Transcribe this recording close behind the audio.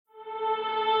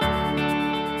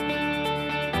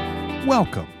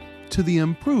Welcome to the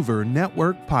Improver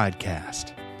Network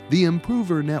podcast. The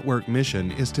Improver Network mission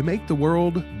is to make the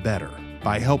world better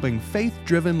by helping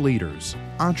faith-driven leaders,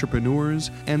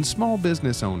 entrepreneurs, and small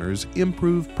business owners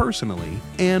improve personally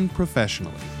and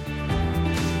professionally.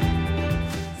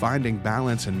 Finding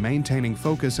balance and maintaining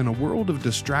focus in a world of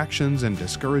distractions and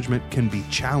discouragement can be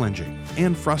challenging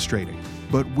and frustrating,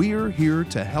 but we're here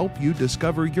to help you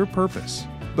discover your purpose,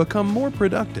 become more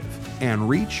productive, and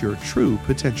reach your true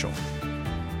potential.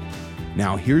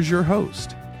 Now here's your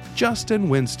host, Justin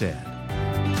Winstead.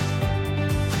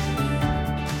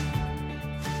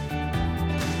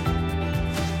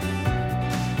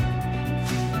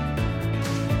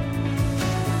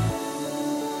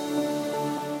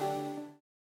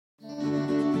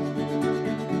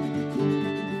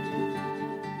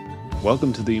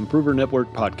 Welcome to the Improver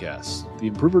Network podcast. The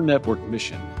Improver Network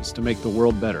mission is to make the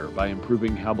world better by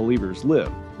improving how believers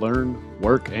live, learn,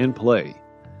 work, and play.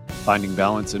 Finding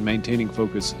balance and maintaining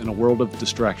focus in a world of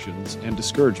distractions and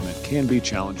discouragement can be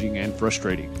challenging and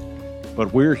frustrating.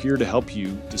 But we're here to help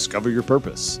you discover your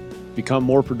purpose, become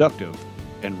more productive,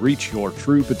 and reach your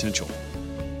true potential.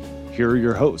 Here are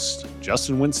your hosts,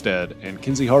 Justin Winstead and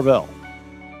Kinsey Harvell.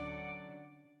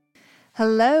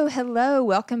 Hello.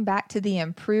 Welcome back to the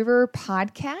Improver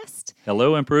podcast.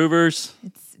 Hello, Improvers.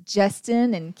 It's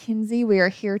Justin and Kinsey. We are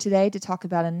here today to talk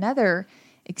about another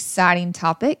exciting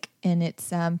topic, and it's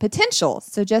potential.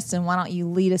 So, Justin, why don't you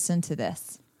lead us into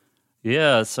this?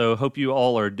 Yeah, so hope you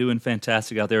all are doing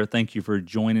fantastic out there. Thank you for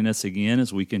joining us again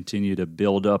as we continue to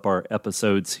build up our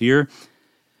episodes here.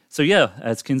 So yeah,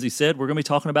 as Kinsey said, we're going to be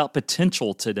talking about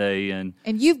potential today, and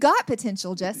you've got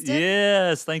potential, Justin.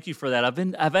 Yes, thank you for that.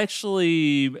 I've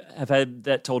actually had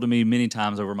that told to me many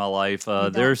times over my life.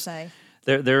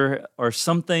 There are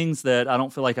some things that I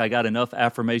don't feel like I got enough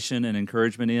affirmation and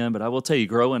encouragement in, but I will tell you,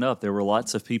 growing up, there were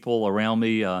lots of people around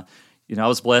me. I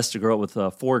was blessed to grow up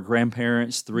with 4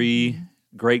 grandparents, 3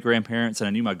 great-grandparents, and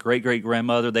I knew my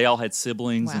great-great-grandmother. They all had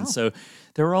siblings, and so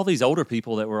there were all these older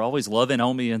people that were always loving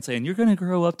on me and saying, "You're going to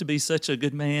grow up to be such a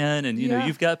good man, and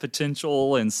you've got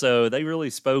potential." And so they really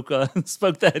spoke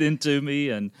that into me.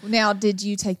 And now, did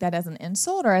you take that as an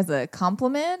insult or as a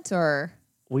compliment, or?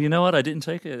 Well, you know what? I didn't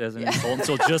take it as an insult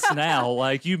until just now.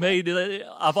 Like, you made it.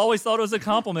 I've always thought it was a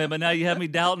compliment, but now you have me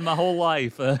doubting my whole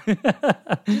life.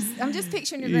 I'm just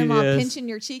picturing your grandma pinching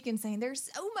your cheek and saying,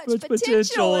 "There's so much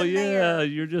potential in there." Yeah,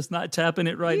 you're just not tapping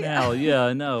it right now.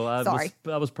 Yeah, no.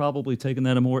 I was probably taking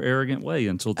that a more arrogant way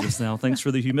until just now. Thanks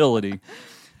for the humility.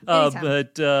 So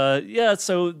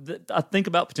I think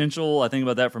about potential. I think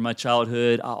about that from my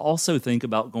childhood. I also think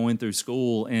about going through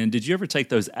school. And did you ever take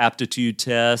those aptitude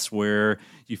tests where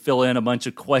you fill in a bunch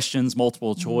of questions,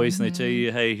 multiple choice, and they tell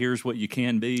you, "Hey, here's what you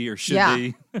can be or should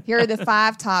be." Here are the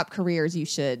 5 top careers you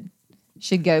should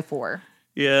go for.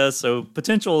 Yeah, so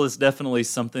potential is definitely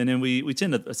something, and we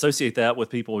tend to associate that with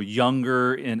people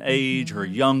younger in age or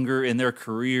younger in their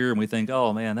career, and we think,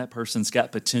 "Oh man, that person's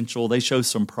got potential. They show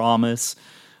some promise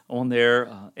on there."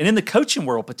 And in the coaching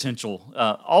world, potential,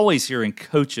 always hearing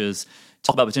coaches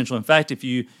talk about potential. In fact, if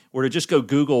you were to just go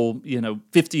Google,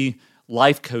 50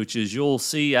 life coaches, you'll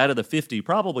see out of the 50,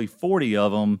 probably 40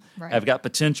 of them have got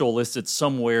potential listed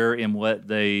somewhere in what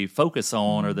they focus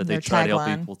on or that they try to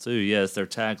help people to. Yes, their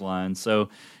tagline. So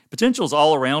potential is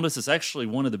all around us. It's actually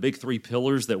one of the big 3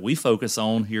 pillars that we focus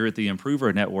on here at the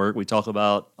Improver Network. We talk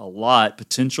about a lot,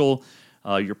 potential,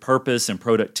 your purpose, and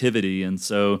productivity. And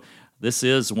so this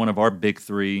is one of our big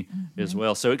 3 as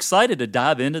well. So excited to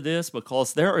dive into this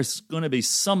because there is going to be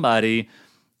somebody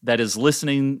that is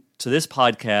listening to this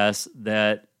podcast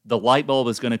that the light bulb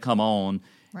is going to come on,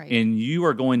 and you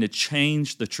are going to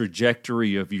change the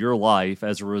trajectory of your life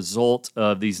as a result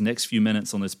of these next few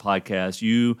minutes on this podcast.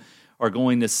 You are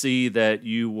going to see that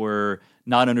you were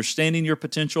not understanding your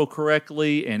potential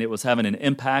correctly, and it was having an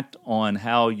impact on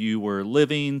how you were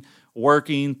living,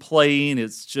 working, playing.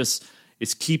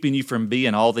 It's keeping you from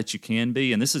being all that you can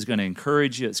be, and this is going to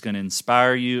encourage you. It's going to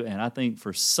inspire you, and I think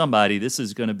for somebody, this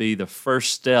is going to be the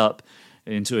first step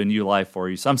into a new life for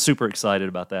you. So I'm super excited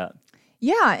about that.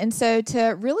 Yeah, and so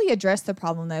to really address the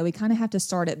problem, though, we kind of have to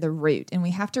start at the root, and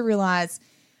we have to realize,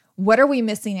 what are we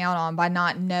missing out on by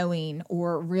not knowing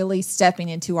or really stepping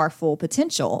into our full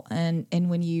potential? And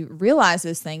when you realize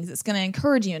those things, it's going to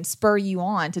encourage you and spur you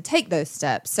on to take those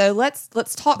steps. So let's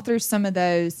talk through some of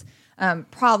those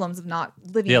problems of not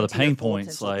living. Yeah, the pain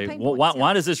points. Like,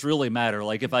 why does this really matter?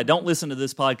 Like, if I don't listen to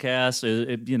this podcast,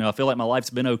 I feel like my life's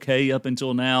been okay up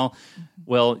until now. Mm-hmm.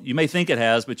 Well, you may think it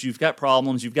has, but you've got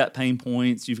problems, you've got pain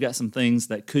points, you've got some things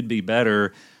that could be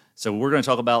better. So we're going to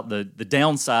talk about the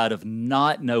downside of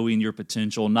not knowing your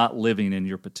potential, not living in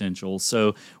your potential.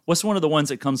 So what's one of the ones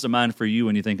that comes to mind for you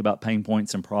when you think about pain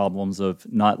points and problems of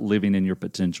not living in your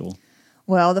potential?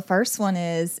 Well, the first one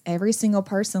is every single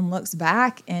person looks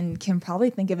back and can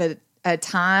probably think of a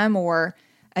time or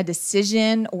a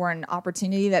decision or an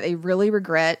opportunity that they really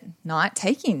regret not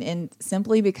taking, and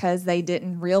simply because they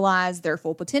didn't realize their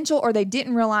full potential or they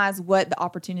didn't realize what the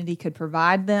opportunity could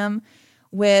provide them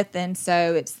with. And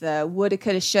so it's the woulda,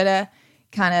 coulda, shoulda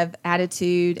kind of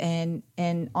attitude. And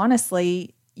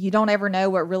honestly, you don't ever know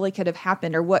what really could have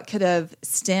happened or what could have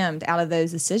stemmed out of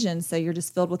those decisions. So you're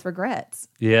just filled with regrets.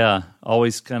 Yeah,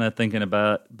 always kind of thinking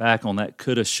about back on that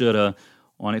coulda, shoulda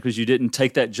on it because you didn't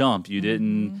take that jump. You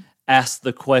didn't ask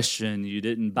the question. You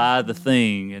didn't buy the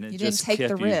thing, and it just kept you. You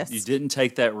didn't take the risk. You didn't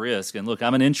take that risk. And look,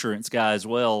 I'm an insurance guy as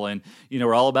well, and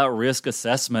we're all about risk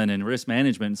assessment and risk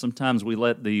management. And sometimes we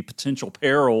let the potential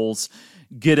perils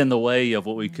get in the way of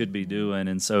what we could be doing,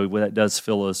 and so that does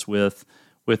fill us with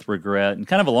regret. And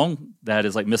kind of along that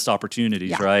is like missed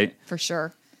opportunities, right? For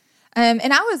sure.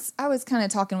 And I was kind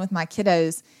of talking with my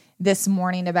kiddos this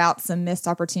morning about some missed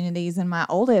opportunities, and my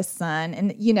oldest son,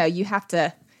 and you have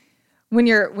to. When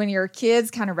your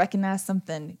kids kind of recognize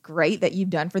something great that you've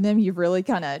done for them, you really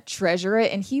kind of treasure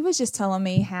it. And he was just telling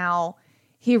me how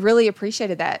he really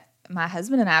appreciated that my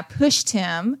husband and I pushed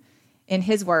him, in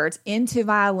his words, into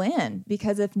violin,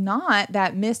 because if not,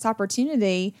 that missed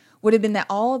opportunity would have been that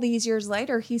all these years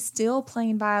later, he's still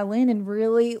playing violin and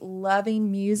really loving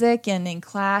music. And in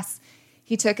class,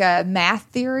 he took a math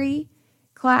theory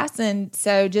class, and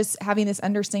so just having this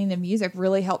understanding of music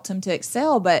really helped him to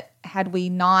excel. But had we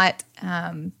not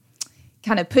kind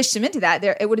of pushed him into that,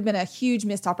 it would have been a huge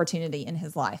missed opportunity in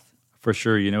his life. For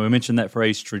sure. We mentioned that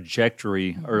phrase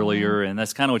trajectory earlier, and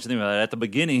that's kind of what you think about. At the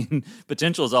beginning,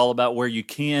 potential is all about where you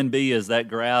can be as that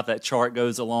graph, that chart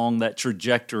goes along that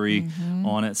trajectory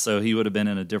on it. So he would have been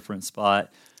in a different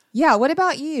spot. Yeah. What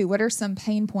about you? What are some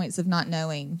pain points of not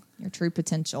knowing your true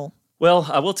potential? Well,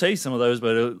 I will tell you some of those,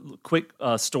 but a quick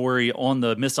story on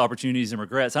the missed opportunities and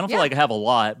regrets. I don't feel like I have a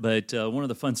lot, but one of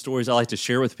the fun stories I like to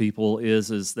share with people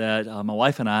is that my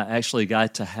wife and I actually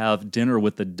got to have dinner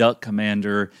with the Duck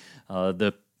Commander,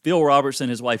 the Phil Robertson,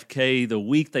 his wife Kay, the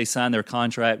week they signed their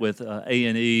contract with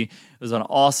A&E. It was an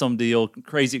awesome deal,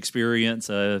 crazy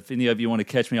experience. If any of you want to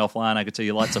catch me offline, I could tell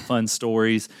you lots of fun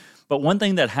stories. But one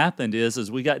thing that happened is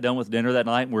we got done with dinner that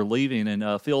night and we're leaving,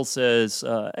 and Phil says,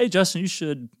 "Hey, Justin, you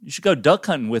should go duck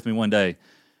hunting with me one day."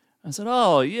 I said,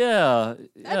 "Oh yeah,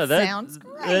 that sounds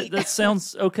great. That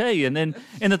sounds okay." And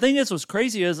the thing what's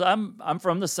crazy is I'm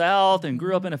from the South and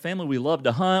grew up in a family we love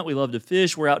to hunt, we love to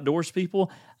fish, we're outdoors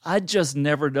people. I'd just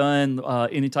never done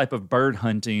any type of bird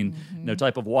hunting, no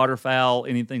type of waterfowl,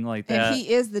 anything like that. And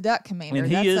he is the Duck Commander. And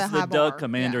he is the Duck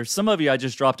Commander. Yeah. Some of you, I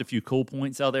just dropped a few cool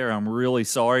points out there. I'm really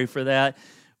sorry for that.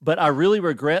 But I really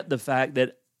regret the fact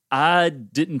that I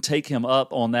didn't take him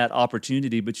up on that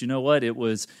opportunity. But you know what? It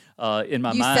was in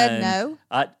my mind. You said no?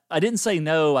 I didn't say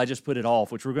no. I just put it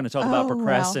off, which we're going to talk about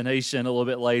procrastination a little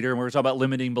bit later. And we're going to talk about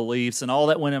limiting beliefs and all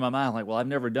that went in my mind. Like, well, I've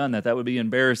never done that. That would be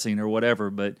embarrassing or whatever.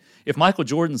 But if Michael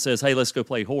Jordan says, "Hey, let's go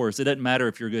play horse," it doesn't matter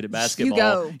if you're good at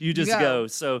basketball. You just go.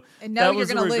 So and that was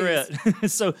a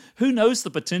regret. So who knows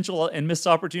the potential and missed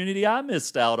opportunity I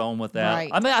missed out on with that.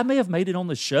 Right. I may have made it on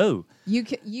the show. You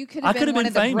could have been one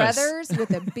of the brothers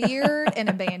with a beard and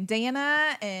a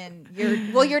bandana, and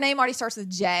your name already starts with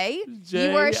J.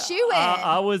 You were a shoo-in.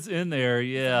 I was in there,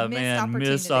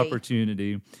 missed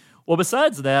opportunity. Well,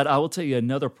 besides that, I will tell you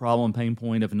another problem, pain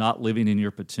point of not living in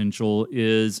your potential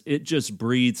is it just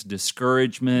breeds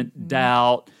discouragement,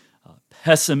 doubt,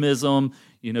 pessimism.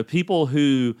 People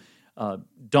who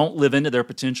don't live into their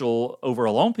potential over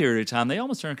a long period of time, they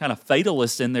almost turn kind of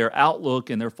fatalist in their outlook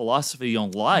and their philosophy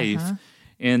on life,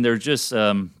 and they're just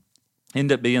end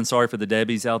up being, sorry for the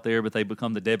Debbies out there, but they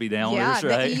become the Debbie Downers,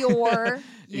 right?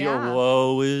 Eeyore,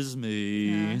 woe is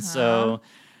me. So,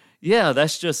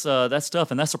 that's just that's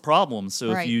tough, and that's a problem.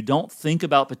 So if you don't think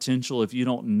about potential, if you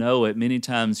don't know it, many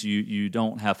times you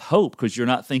don't have hope because you're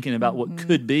not thinking about what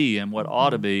could be and what ought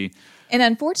to be. And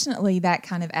unfortunately, that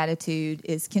kind of attitude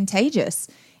is contagious.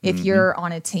 If you're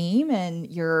on a team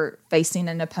and you're facing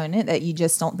an opponent that you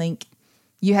just don't think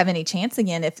you have any chance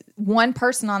again, if one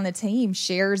person on the team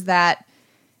shares that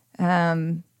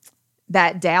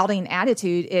doubting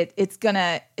attitude, it's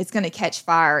gonna catch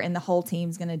fire, and the whole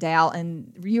team's gonna doubt,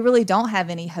 and you really don't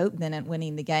have any hope then at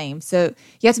winning the game. So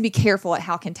you have to be careful at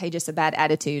how contagious a bad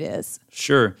attitude is.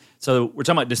 Sure. So we're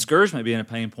talking about discouragement being a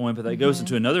pain point, but that goes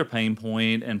into another pain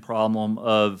point and problem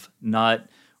of not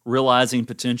realizing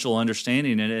potential,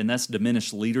 understanding it, and that's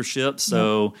diminished leadership.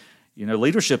 So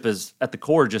leadership is at the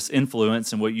core just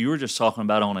influence, and what you were just talking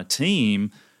about on a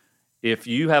team. If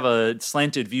you have a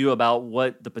slanted view about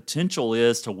what the potential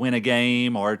is to win a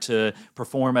game or to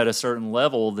perform at a certain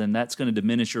level, then that's going to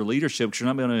diminish your leadership because you're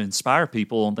not going to inspire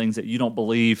people on things that you don't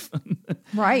believe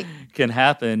right. can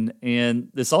happen. And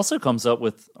this also comes up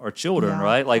with our children,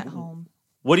 right? Like, at home.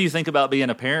 What do you think about being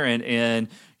a parent and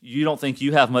you don't think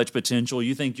you have much potential?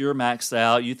 You think you're maxed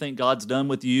out. You think God's done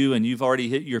with you and you've already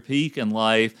hit your peak in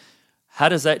life. How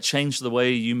does that change the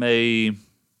way you may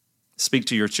speak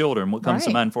to your children? What comes to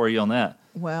mind for you on that?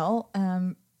 Well,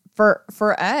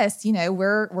 for us,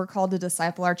 we're called to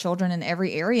disciple our children in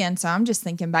every area. And so I'm just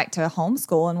thinking back to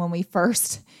homeschool. And when we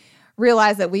first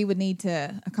realized that we would need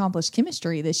to accomplish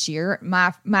chemistry this year,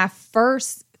 my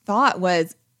first thought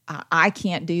was, I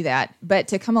can't do that. But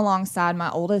to come alongside my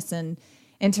oldest and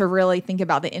to really think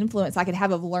about the influence I could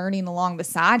have of learning along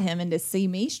beside him and to see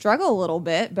me struggle a little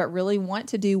bit, but really want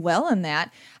to do well in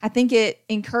that, I think it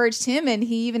encouraged him. And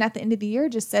he even at the end of the year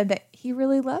just said that he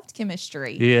really loved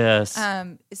chemistry. Yes.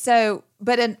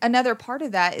 But another part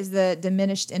of that is the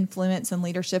diminished influence and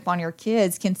leadership on your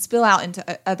kids can spill out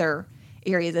into other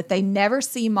areas. If they never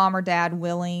see mom or dad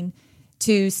willing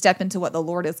to step into what the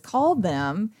Lord has called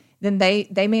them, then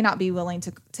they may not be willing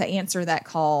to answer that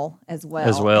call as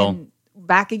well. And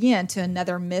back again to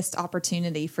another missed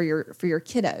opportunity for your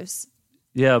kiddos.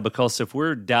 Yeah, because if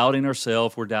we're doubting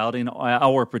ourselves, we're doubting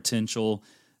our potential,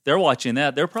 they're watching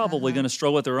that. They're probably going to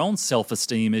struggle with their own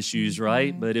self-esteem issues,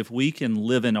 right? But if we can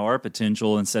live in our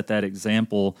potential and set that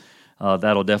example,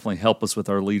 that'll definitely help us with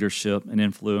our leadership and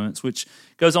influence, which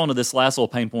goes on to this last little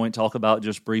pain point talk about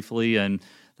just briefly, and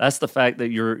that's the fact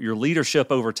that your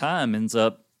leadership over time ends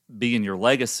up being your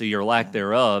legacy or lack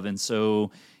thereof. And so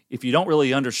if you don't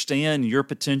really understand your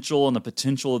potential and the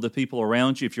potential of the people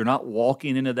around you, if you're not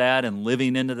walking into that and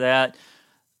living into that,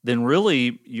 then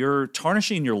really you're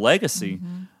tarnishing your legacy.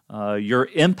 Your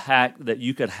impact that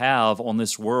you could have on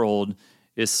this world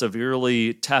is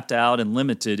severely tapped out and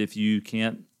limited if you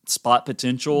can't spot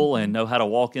potential and know how to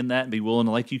walk in that and be willing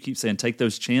to, like you keep saying, take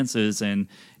those chances and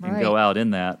go out in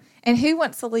that. And who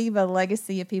wants to leave a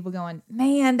legacy of people going,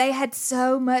 man, they had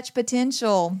so much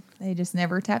potential. They just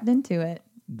never tapped into it.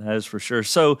 That is for sure.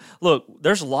 So, look,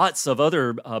 there's lots of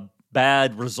other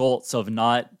bad results of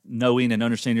not knowing and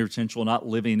understanding your potential, not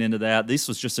living into that. This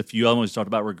was just a few. I always talked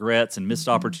about regrets and missed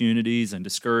opportunities and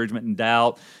discouragement and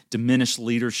doubt, diminished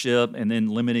leadership, and then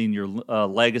limiting your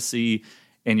legacy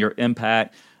and your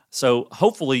impact. So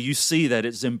hopefully you see that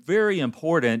it's very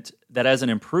important that as an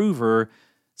improver,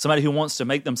 somebody who wants to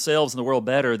make themselves and the world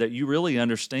better, that you really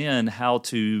understand how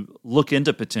to look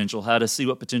into potential, how to see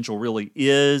what potential really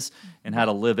is, and how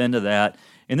to live into that.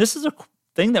 And this is a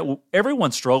thing that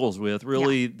everyone struggles with,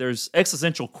 really. There's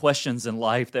existential questions in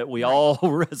life that we all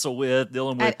wrestle with,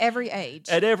 dealing with. At every age.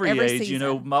 At every age.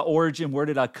 Season. My origin, where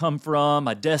did I come from?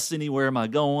 My destiny, where am I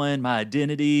going? My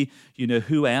identity,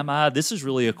 who am I? This is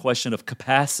really a question of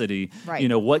capacity.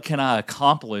 Right. What can I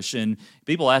accomplish? And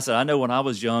people ask that. I know when I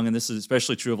was young, and this is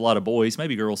especially true of a lot of boys,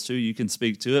 maybe girls too, you can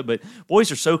speak to it, but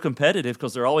boys are so competitive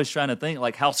because they're always trying to think,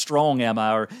 like, how strong am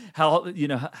I? Or how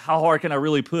hard can I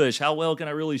really push? How well can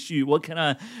I really shoot? What can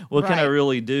I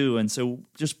really do? And so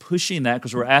just pushing that,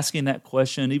 because we're asking that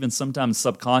question, even sometimes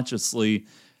subconsciously,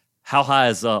 how high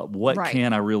is up? What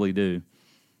can I really do?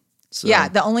 So, yeah,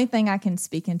 the only thing I can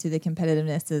speak into the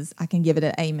competitiveness is I can give it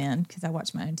an amen because I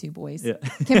watch my own two boys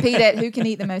compete at who can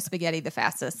eat the most spaghetti the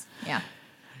fastest. Yeah.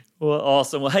 Well,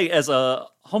 awesome. Well, hey, as a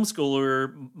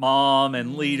homeschooler, mom,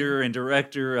 and leader and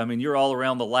director, I mean, you're all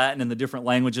around the Latin and the different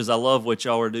languages. I love what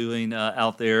y'all are doing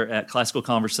out there at Classical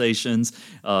Conversations.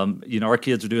 Our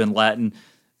kids are doing Latin.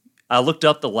 I looked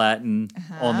up the Latin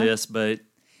on this, but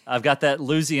I've got that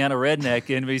Louisiana redneck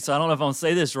in me, so I don't know if I'm going to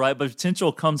say this right, but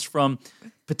potential comes from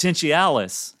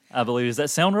potentialis, I believe. Does that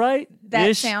sound right?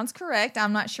 That sounds correct.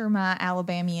 I'm not sure my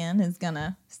Alabamian is going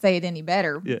to say it any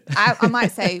better. Yeah.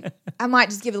 I might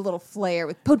just give it a little flair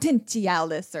with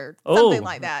potentialis or something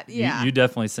like that. Yeah. You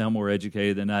definitely sound more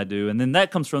educated than I do. And then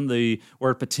that comes from the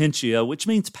word potentia, which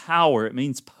means power. It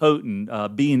means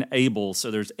potent, being able. So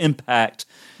there's impact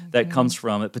that comes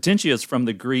from it. Potentia is from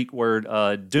the Greek word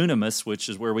dunamis, which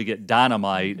is where we get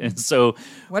dynamite. And so,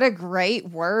 what a great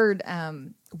word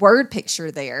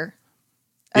picture there.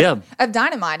 Of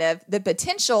dynamite, of the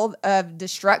potential of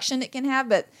destruction it can have,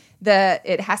 but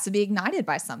it has to be ignited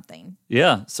by something.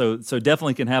 Yeah, so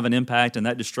definitely can have an impact, and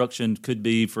that destruction could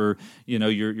be for,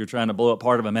 you're trying to blow up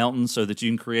part of a mountain so that you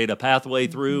can create a pathway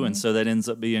through, and so that ends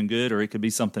up being good, or it could be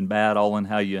something bad, all in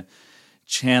how you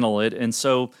channel it. And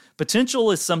so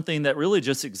potential is something that really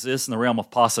just exists in the realm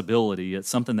of possibility. It's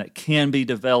something that can be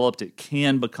developed, it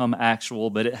can become actual,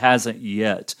 but it hasn't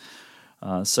yet.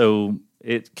 So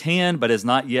it can, but has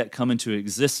not yet come into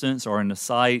existence or into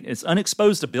sight. It's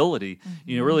unexposed ability.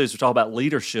 Really, as we talk about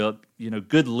leadership,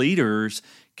 good leaders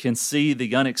can see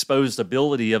the unexposed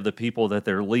ability of the people that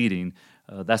they're leading.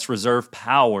 That's reserved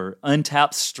power,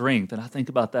 untapped strength. And I think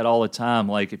about that all the time.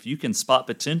 Like, if you can spot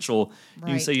potential, you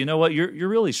can say, you know what, you're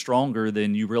really stronger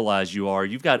than you realize you are.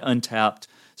 You've got untapped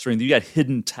strength. You've got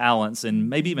hidden talents and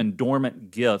maybe even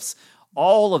dormant gifts.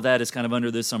 All of that is kind of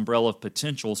under this umbrella of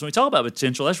potential. So when we talk about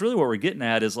potential, that's really what we're getting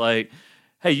at is like,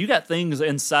 hey, you got things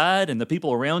inside and the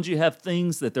people around you have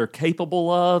things that they're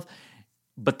capable of,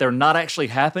 but they're not actually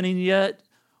happening yet.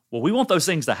 Well, we want those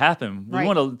things to happen. Right.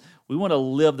 We want to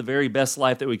live the very best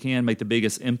life that we can, make the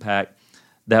biggest impact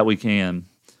that we can.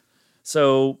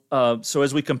 So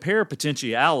as we compare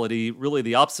potentiality, really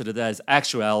the opposite of that is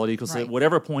actuality, because at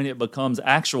whatever point it becomes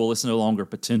actual, it's no longer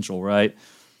potential, right?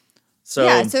 So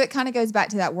it kind of goes back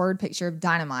to that word picture of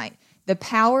dynamite. The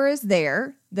power is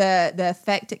there, the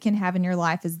effect it can have in your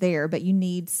life is there, but you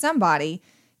need somebody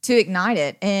to ignite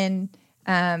it. And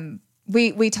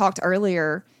we talked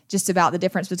earlier just about the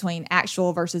difference between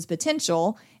actual versus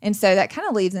potential. And so that kind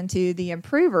of leads into the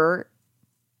improver.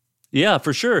 Yeah,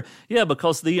 for sure. Yeah,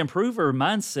 because the improver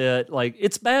mindset, like,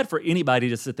 it's bad for anybody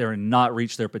to sit there and not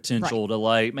reach their potential. To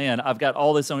like, man, I've got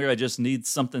all this on here. I just need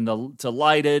something to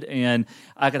light it, and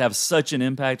I could have such an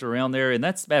impact around there. And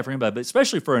that's bad for anybody, but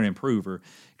especially for an improver.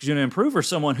 Because an improver is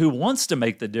someone who wants to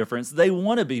make the difference. They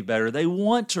want to be better. They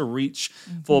want to reach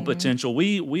full potential.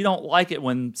 We don't like it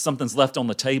when something's left on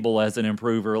the table as an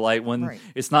improver, like when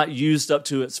it's not used up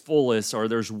to its fullest or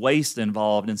there's waste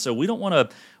involved. And so we don't want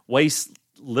to waste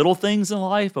little things in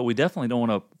life, but we definitely don't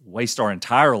want to waste our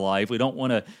entire life. We don't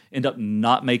want to end up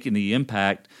not making the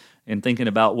impact and thinking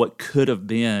about what could have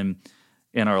been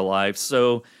in our life.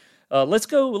 So let's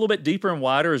go a little bit deeper and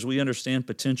wider as we understand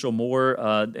potential more.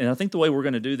 And I think the way we're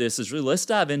going to do this is really, let's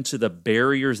dive into the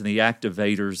barriers and the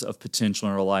activators of potential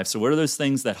in our life. So what are those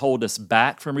things that hold us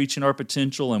back from reaching our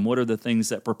potential, and what are the things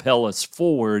that propel us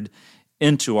forward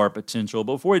into our potential?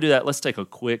 But before we do that, let's take a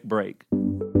quick break.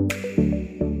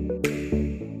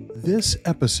 This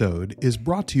episode is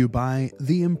brought to you by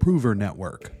the Improver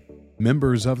Network.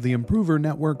 Members of the Improver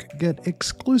Network get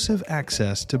exclusive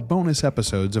access to bonus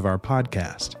episodes of our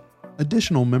podcast.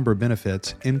 Additional member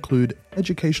benefits include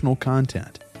educational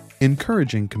content,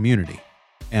 encouraging community,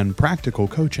 and practical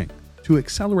coaching to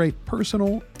accelerate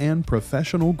personal and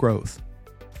professional growth.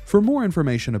 For more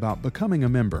information about becoming a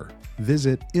member,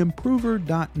 visit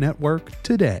improver.network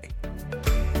today.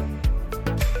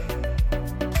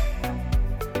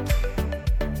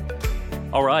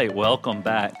 All right, welcome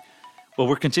back. Well,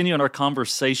 we're continuing our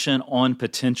conversation on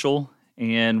potential,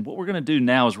 and what we're going to do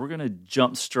now is we're going to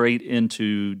jump straight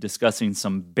into discussing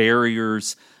some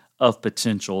barriers of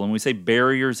potential. And when we say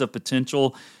barriers of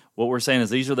potential, what we're saying is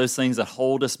these are those things that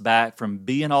hold us back from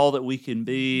being all that we can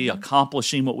be,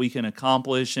 accomplishing what we can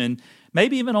accomplish, and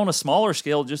maybe even on a smaller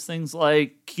scale, just things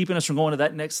like keeping us from going to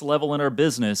that next level in our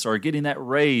business, or getting that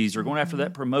raise, or going after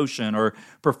that promotion, or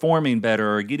performing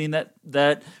better, or getting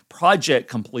that project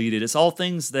completed. It's all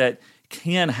things that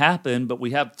can happen, but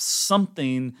we have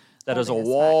something that is a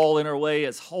wall in our way.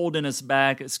 It's holding us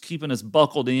back. It's keeping us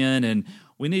buckled in, and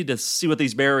we need to see what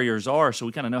these barriers are so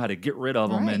we kind of know how to get rid of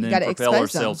them and then propel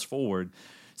ourselves forward.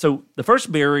 So the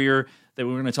first barrier that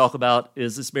we're going to talk about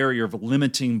is this barrier of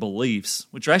limiting beliefs,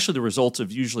 which are actually the results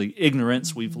of usually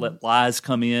ignorance. We've let lies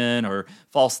come in or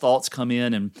false thoughts come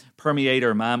in and permeate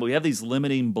our mind. But we have these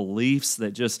limiting beliefs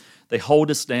that just, they hold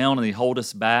us down and they hold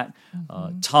us back.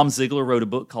 Tom Ziglar wrote a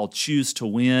book called Choose to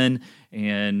Win,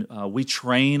 and we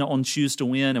train on Choose to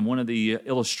Win. And one of the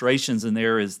illustrations in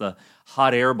there is the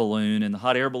hot air balloon, and the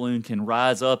hot air balloon can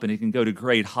rise up and it can go to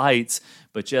great heights,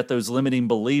 but yet those limiting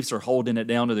beliefs are holding it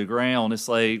down to the ground. It's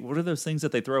like, what are those things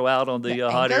that they throw out on the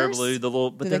hot air balloon? The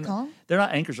little, but they're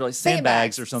not anchors, they're like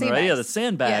sandbags or something, right? Yeah, the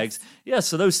sandbags. Yes. Yeah,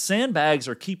 so those sandbags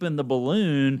are keeping the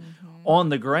balloon on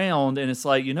the ground, and it's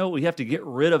like, we have to get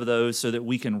rid of those so that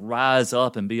we can rise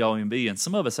up and be all we can be. And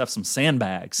some of us have some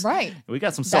sandbags. Right. We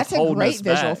got some stuff holding us back. That's a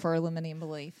great visual for limiting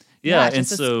belief. Yeah, and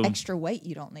just so extra weight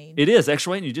you don't need. It is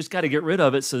extra weight, and you just got to get rid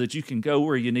of it so that you can go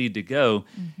where you need to go.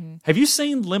 Have you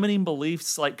seen limiting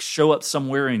beliefs like show up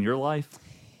somewhere in your life?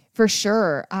 For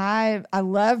sure. I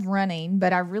love running,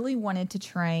 but I really wanted to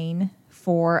train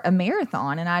for a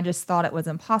marathon, and I just thought it was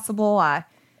impossible.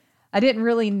 I didn't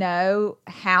really know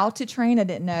how to train. I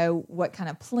didn't know what kind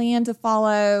of plan to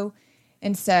follow.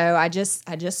 And so I just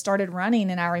started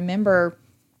running, and I remember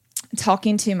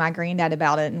talking to my granddad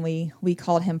about it, and we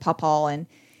called him Papa, and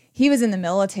he was in the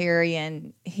military,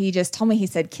 and he just told me, he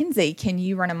said, Kinsey, can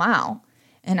you run a mile?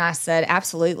 And I said,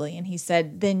 absolutely. And he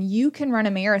said, then you can run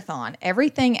a marathon.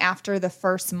 Everything after the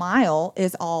first mile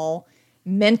is all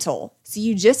mental. So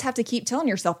you just have to keep telling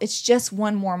yourself, it's just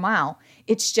one more mile.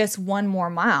 It's just one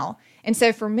more mile. And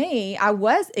so for me, I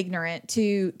was ignorant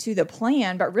to the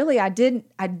plan, but really I didn't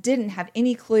have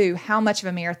any clue how much of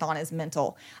a marathon is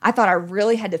mental. I thought I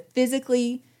really had to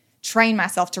physically train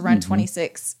myself to run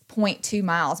 26.2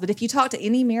 miles. But if you talk to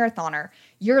any marathoner,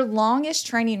 your longest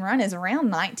training run is around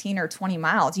 19 or 20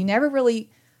 miles. You never really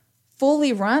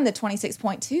fully run the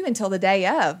 26.2 until the day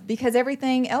of, because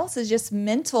everything else is just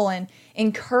mental and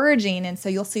encouraging. And so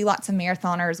you'll see lots of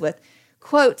marathoners with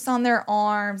quotes on their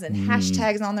arms and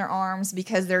hashtags on their arms,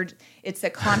 because it's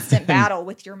a constant battle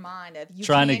with your mind of you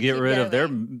trying to get rid of their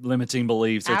limiting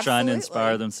beliefs or trying to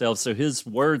inspire themselves. So his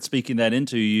word speaking that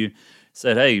into you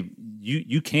said, hey,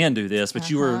 you can do this, but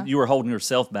you were holding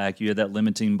yourself back. You had that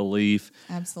limiting belief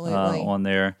on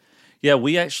there. Yeah,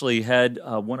 we actually had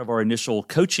one of our initial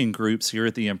coaching groups here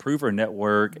at the Improver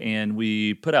Network, and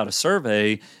we put out a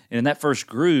survey, and in that first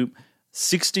group,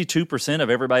 62% of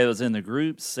everybody that was in the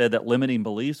group said that limiting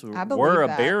beliefs were a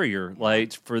barrier,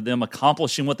 like for them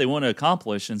accomplishing what they want to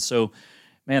accomplish. And so,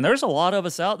 man, there's a lot of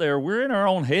us out there. We're in our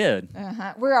own head.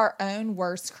 We're our own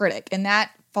worst critic, and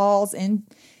that falls in.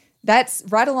 That's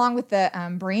right along with the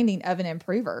branding of an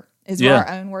improver. We're our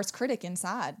own worst critic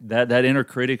inside. That inner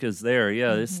critic is there.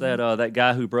 Yeah, it's that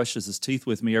guy who brushes his teeth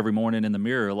with me every morning in the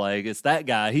mirror. Like, it's that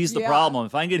guy. He's the problem.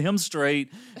 If I can get him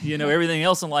straight, everything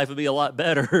else in life would be a lot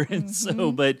better. And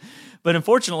so, but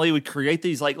unfortunately, we create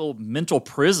these like little mental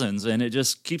prisons, and it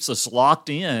just keeps us locked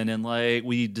in. And like,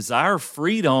 we desire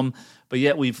freedom, but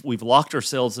yet we've locked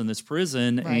ourselves in this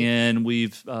prison, and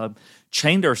we've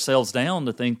chained ourselves down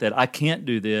to think that I can't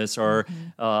do this, or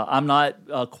I'm not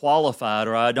qualified,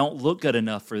 or I don't look good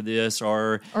enough for this,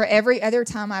 or every other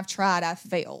time I've tried, I've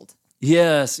failed.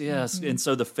 Yes. And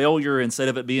so the failure, instead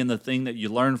of it being the thing that you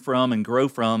learn from and grow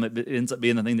from, it ends up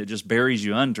being the thing that just buries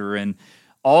you under. And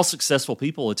all successful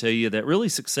people will tell you that really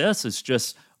success is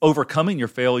just overcoming your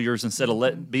failures instead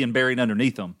of being buried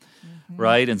underneath them,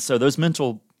 right? And so those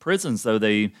mental prisons, though,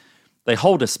 they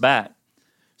hold us back.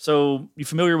 So, you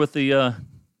familiar with the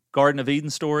Garden of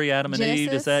Eden story, Adam and Genesis?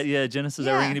 Eve? Is that Genesis?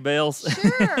 That ring any bells?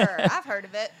 Sure, I've heard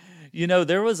of it.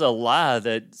 There was a lie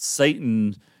that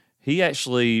Satan, he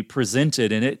actually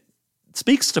presented, and it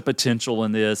speaks to potential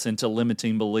in this and to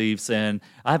limiting beliefs. And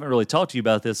I haven't really talked to you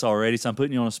about this already, so I'm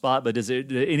putting you on a spot, but is there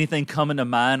anything coming to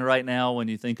mind right now when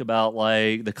you think about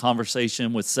like the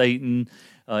conversation with Satan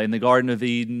in the Garden of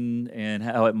Eden and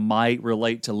how it might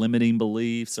relate to limiting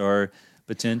beliefs or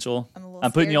potential?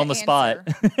 I'm putting you on the spot.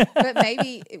 But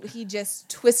maybe he just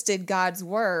twisted God's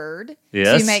word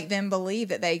to make them believe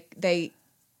that they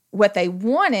what they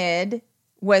wanted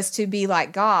was to be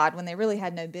like God, when they really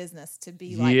had no business to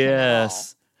be like him at all.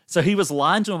 So he was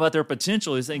lying to them about their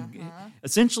potential. He's saying,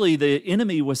 essentially, the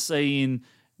enemy was saying,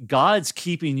 God's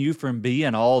keeping you from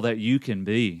being all that you can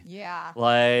be. Yeah.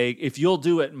 Like, if you'll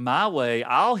do it my way,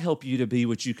 I'll help you to be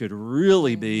what you could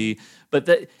really be. But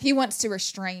that he wants to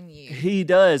restrain you. He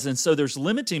does. And so there's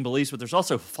limiting beliefs, but there's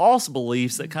also false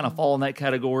beliefs that kind of fall in that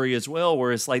category as well,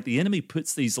 where it's like the enemy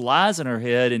puts these lies in our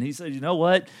head, and he says, you know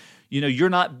what? You're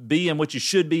not being what you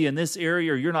should be in this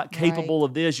area, or you're not capable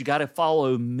of this. You got to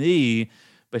follow me.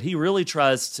 But he really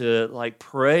tries to like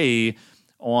prey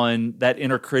on that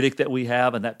inner critic that we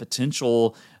have and that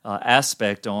potential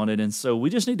aspect on it. And so we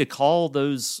just need to call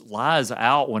those lies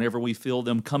out whenever we feel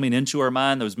them coming into our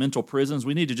mind, those mental prisons.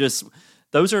 We need to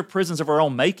those are prisons of our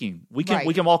own making. We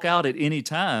can walk out at any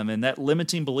time, and that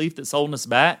limiting belief that's holding us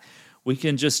back, we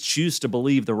can just choose to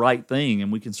believe the right thing,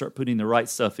 and we can start putting the right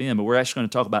stuff in. But we're actually going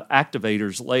to talk about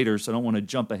activators later, so I don't want to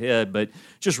jump ahead. But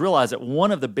just realize that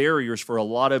one of the barriers for a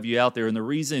lot of you out there, and the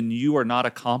reason you are not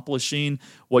accomplishing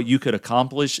what you could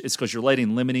accomplish, is because you're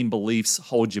letting limiting beliefs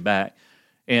hold you back.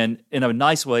 And in a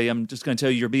nice way, I'm just going to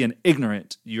tell you, you're being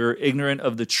ignorant. You're ignorant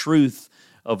of the truth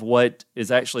of what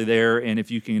is actually there, and if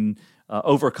you can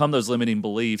overcome those limiting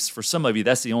beliefs, for some of you,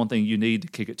 that's the only thing you need to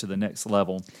kick it to the next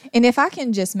level. And if I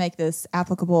can just make this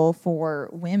applicable for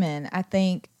women, I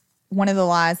think one of the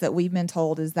lies that we've been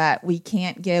told is that we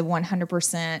can't give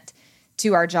 100%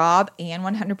 to our job and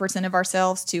 100% of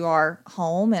ourselves to our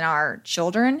home and our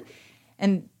children.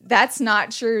 And that's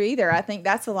not true either. I think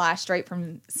that's a lie straight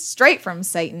from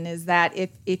Satan, is that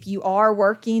if you are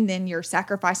working, then you're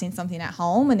sacrificing something at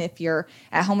home. And if you're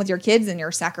at home with your kids, then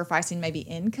you're sacrificing maybe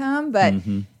income. But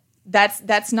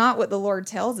that's not what the Lord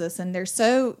tells us. And there's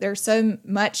so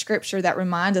much scripture that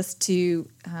reminds us to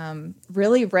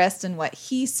really rest in what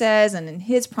He says and in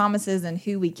His promises and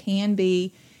who we can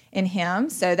be in Him.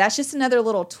 So that's just another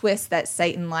little twist that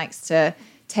Satan likes to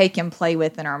take and play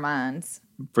with in our minds.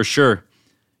 For sure.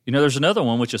 There's another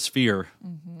one, which is fear.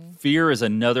 Mm-hmm. Fear is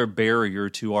another barrier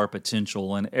to our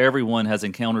potential, and everyone has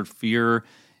encountered fear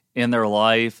in their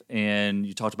life. And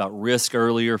you talked about risk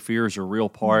earlier. Fear is a real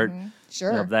part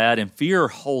of that. And fear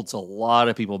holds a lot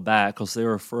of people back because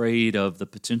they're afraid of the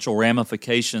potential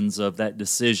ramifications of that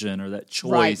decision or that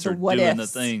choice or doing the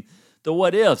thing. The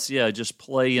what ifs, just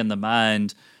play in the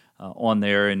mind on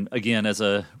there. And again, as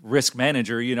a risk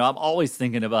manager, I'm always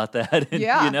thinking about that.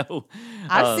 And,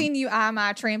 I've seen you eye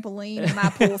my trampoline and my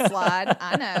pool slide.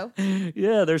 I know.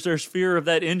 Yeah, there's fear of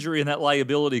that injury and that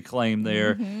liability claim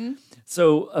there. Mm-hmm.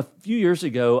 So a few years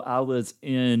ago, I was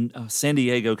in San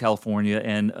Diego, California,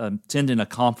 and attending a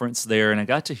conference there, and I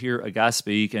got to hear a guy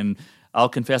speak, and I'll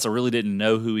confess I really didn't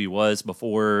know who he was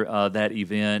before that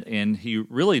event, and he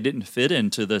really didn't fit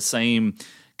into the same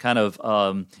kind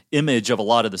of image of a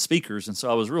lot of the speakers. And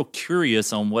so I was real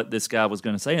curious on what this guy was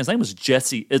going to say. And his name was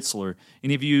Jesse Itzler.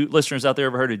 Any of you listeners out there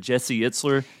ever heard of Jesse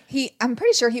Itzler? I'm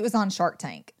pretty sure he was on Shark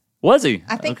Tank. Was he?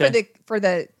 I think for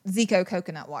the Zico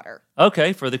coconut water.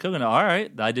 Okay, for the coconut. All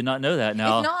right. I did not know that.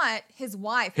 Now, if not, his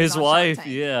wife. His wife, Shark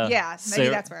Tank. Yeah. Yeah, maybe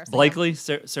that's where I was Blakely?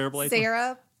 Sarah Blakely?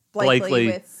 Sarah Blakely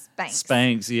with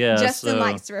Spanx. Yeah. Justin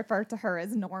likes to refer to her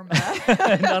as Norma.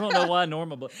 I don't know why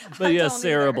Norma, but yeah,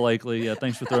 Sarah either. Blakely. Yeah,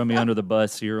 thanks for throwing me under the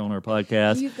bus here on our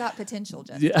podcast. You've got potential,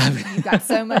 Justin. Yeah. You've got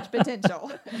so much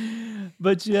potential.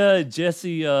 But yeah,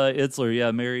 Jesse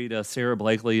Itzler, married Sarah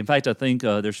Blakely. In fact, I think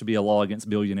there should be a law against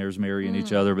billionaires marrying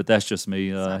each other, but that's just me.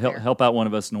 Help out one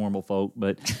of us normal folk.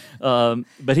 But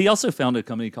he also founded a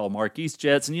company called Marquise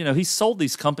Jets, and he's sold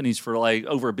these companies for like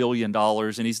over $1 billion,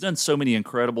 and he's done so many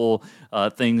incredible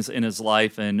things in his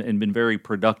life and been very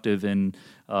productive and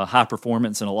high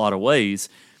performance in a lot of ways.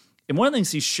 And one of the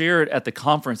things he shared at the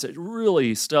conference that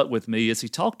really stuck with me is he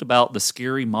talked about the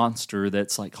scary monster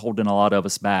that's like holding a lot of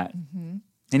us back. Mm-hmm.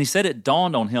 And he said it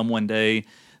dawned on him one day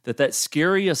that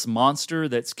scariest monster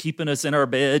that's keeping us in our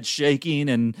bed shaking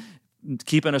and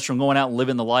keeping us from going out and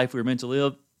living the life we were meant to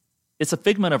live, it's a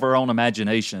figment of our own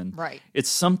imagination. Right. It's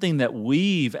something that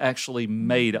we've actually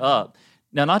made up.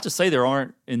 Now, not to say there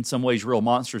aren't, in some ways, real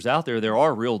monsters out there. There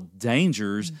are real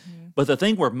dangers. Mm-hmm. But the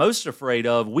thing we're most afraid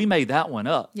of, we made that one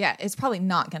up. Yeah, it's probably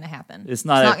not going to happen. It's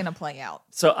not going to play out.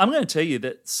 So I'm going to tell you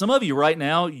that some of you right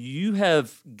now, you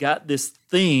have got this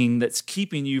thing that's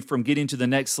keeping you from getting to the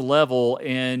next level.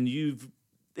 And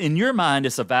in your mind,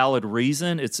 it's a valid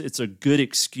reason. It's a good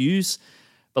excuse.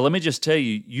 But let me just tell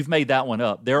you, you've made that one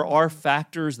up. There are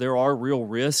factors, there are real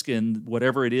risk in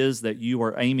whatever it is that you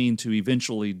are aiming to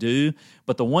eventually do.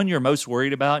 But the one you're most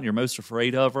worried about and you're most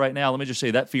afraid of right now, let me just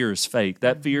say that fear is fake.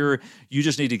 That fear, you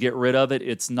just need to get rid of it.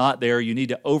 It's not there. You need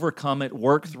to overcome it,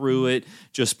 work through it,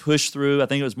 just push through. I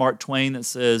think it was Mark Twain that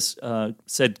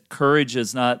said courage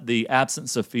is not the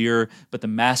absence of fear, but the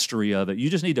mastery of it. You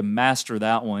just need to master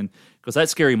that one, because that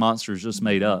scary monster is just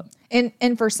made up.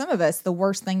 And for some of us, the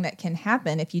worst thing that can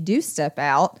happen if you do step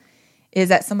out is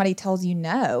that somebody tells you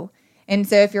no. And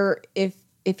so if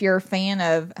you're a fan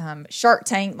of Shark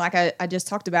Tank, like I just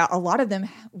talked about, a lot of them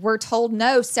were told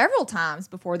no several times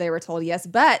before they were told yes.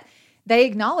 But they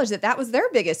acknowledge that was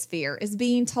their biggest fear, is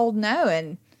being told no.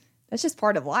 And that's just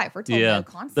part of life. We're told no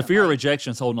constantly. The fear of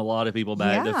rejection is holding a lot of people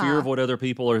back. Yeah. The fear of what other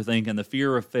people are thinking, the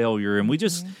fear of failure. And we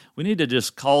need to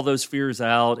just call those fears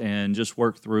out and just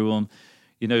work through them.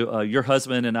 Your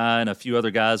husband and I and a few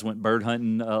other guys went bird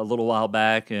hunting a little while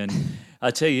back. And I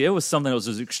tell you, it was something that was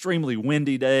an extremely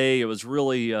windy day. It was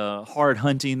really hard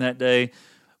hunting that day.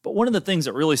 But one of the things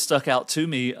that really stuck out to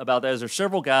me about that is there's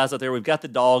several guys out there. We've got the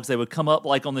dogs. They would come up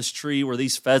like on this tree where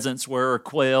these pheasants were, or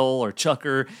quail or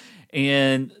chucker.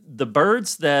 And the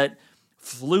birds that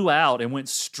flew out and went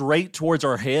straight towards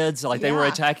our heads, like they were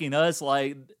attacking us,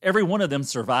 like every one of them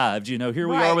survived. Here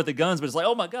we are with the guns, but it's like,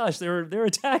 oh my gosh, they're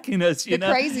attacking us. The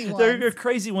crazy ones. They're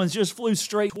crazy ones just flew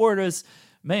straight toward us.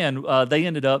 Man, they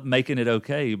ended up making it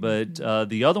okay, but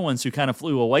the other ones who kind of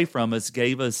flew away from us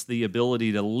gave us the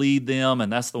ability to lead them,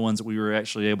 and that's the ones that we were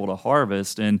actually able to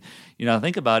harvest. And I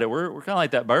think about it, we're kind of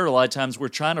like that bird. A lot of times we're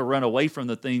trying to run away from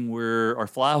the thing or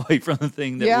fly away from the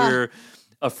thing that we're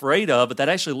afraid of, but that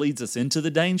actually leads us into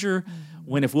the danger.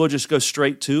 When if we'll just go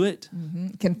straight to it,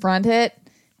 confront it,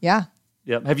 Yeah.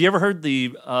 Have you ever heard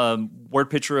the word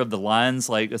picture of the lions,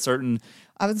 like a certain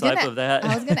type of that?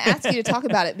 I was going to ask you to talk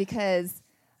about it because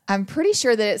I'm pretty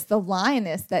sure that it's the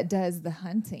lioness that does the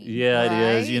hunting. Yeah,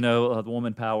 right? It is. The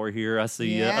woman power here. I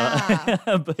see. Yeah.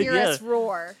 But Hear us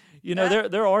roar. You know,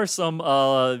 there are some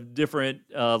different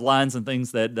lions and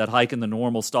things that hike in the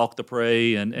normal, stalk the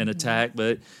prey and attack,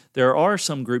 but there are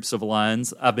some groups of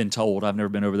lions, I've been told, I've never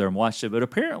been over there and watched it, but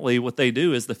apparently what they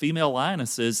do is the female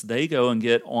lionesses, they go and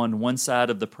get on one side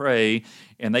of the prey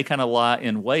and they kind of lie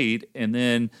in wait, and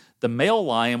then the male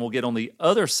lion will get on the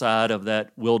other side of that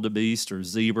wildebeest or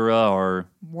zebra or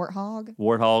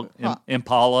warthog,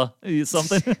 impala,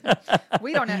 something.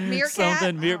 We don't know. Meerkat?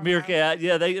 Something, meerkat.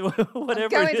 Yeah, they whatever I'm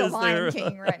going it is. to Lion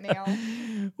King right now.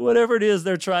 Whatever it is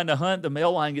they're trying to hunt, the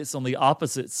male lion gets on the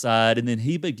opposite side, and then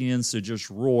he begins to just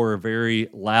roar very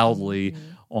loudly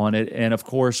on it. And of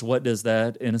course, what does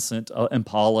that innocent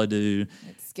impala do?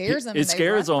 Scares them. It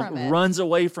scares them, runs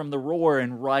away from the roar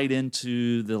and right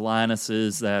into the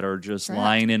lionesses that are just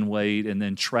lying in wait and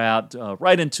then trapped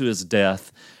right into his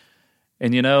death.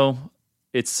 And you know,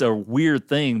 it's a weird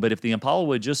thing, but if the impala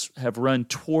would just have run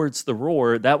towards the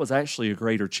roar, that was actually a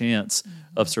greater chance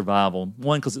of survival.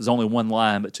 One, because it's only one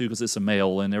lion, but two, because it's a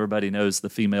male, and everybody knows the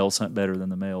females hunt better than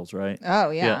the males, right? Oh,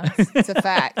 yeah. It's a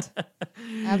fact.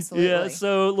 Absolutely. Yeah,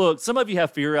 so look, some of you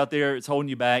have fear out there. It's holding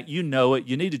you back. You know it.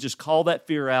 You need to just call that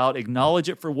fear out, acknowledge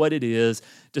it for what it is,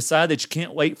 decide that you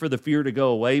can't wait for the fear to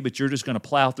go away, but you're just going to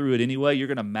plow through it anyway. You're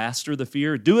going to master the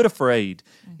fear. Do it afraid.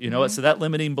 You know, so that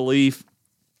limiting belief,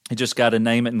 you just got to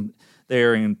name it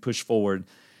there and push forward.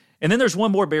 And then there's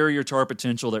one more barrier to our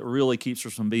potential that really keeps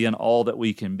us from being all that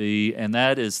we can be, and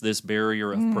that is this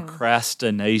barrier of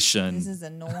procrastination. This is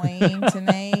annoying to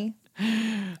me.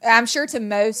 I'm sure to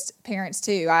most parents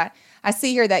too. I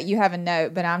see here that you have a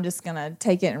note, but I'm just going to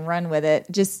take it and run with it.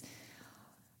 Just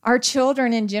our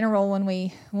children in general, when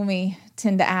we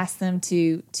tend to ask them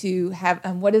to have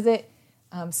what is it?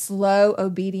 Slow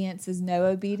obedience is no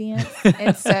obedience.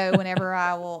 And so whenever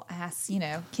I will ask,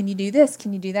 can you do this?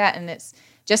 Can you do that? And it's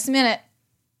just a minute,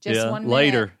 just 1 minute.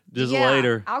 Later,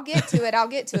 later. I'll get to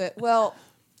it.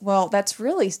 Well, that's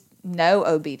really no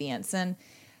obedience.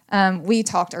 And we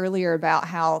talked earlier about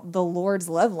how the Lord's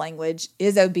love language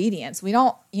is obedience. We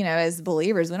don't, as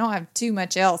believers, we don't have too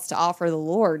much else to offer the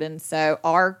Lord. And so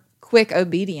our quick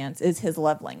obedience is his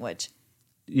love language.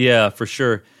 Yeah, for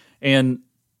sure. And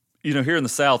here in the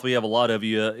South, we have a lot of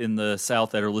you in the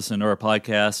South that are listening to our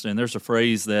podcast, and there's a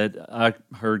phrase that I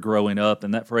heard growing up,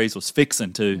 and that phrase was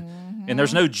fixin' to. Mm-hmm. And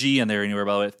there's no G in there anywhere,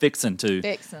 by the way, fixin' to.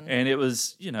 Fixin'. And it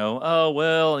was,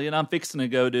 I'm fixing to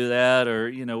go do that, or,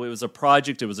 it was a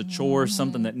project, it was a chore,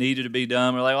 something that needed to be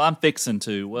done. We're like, I'm fixing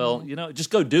to. Well,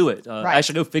 just go do it. Right.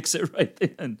 Actually, go fix it right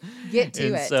then. Get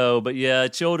to it. So, but yeah,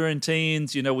 children,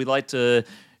 teens, we like to...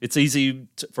 It's easy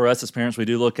for us as parents. We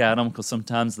do look at them because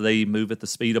sometimes they move at the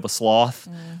speed of a sloth.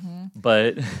 Mm-hmm.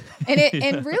 But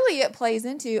and really, it plays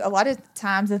into a lot of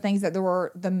times the things that we're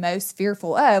the most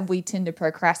fearful of. We tend to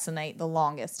procrastinate the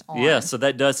longest on. Yeah, so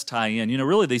that does tie in.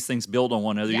 Really, these things build on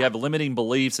one another. Yeah. You have limiting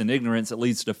beliefs and ignorance that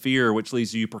leads to fear, which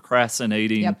leads to you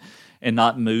procrastinating and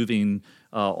not moving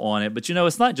on it. But,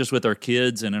 it's not just with our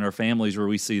kids and in our families where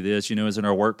we see this. It's in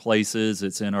our workplaces,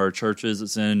 it's in our churches,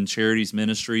 it's in charities,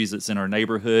 ministries, it's in our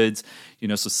neighborhoods,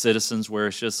 so citizens where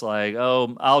it's just like,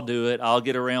 oh, I'll do it, I'll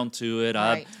get around to it,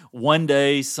 right. One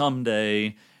day,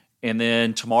 someday, and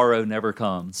then tomorrow never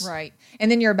comes. Right.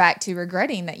 And then you're back to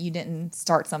regretting that you didn't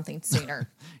start something sooner.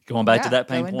 Going back to that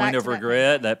pain point of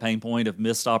regret, that pain point of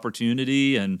missed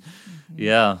opportunity and,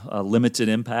 limited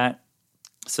impact.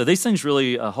 So these things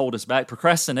really hold us back.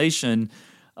 Procrastination,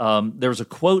 there's a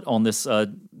quote on this,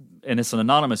 and it's an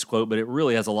anonymous quote, but it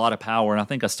really has a lot of power, and I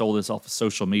think I stole this off of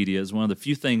social media. It's one of the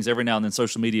few things every now and then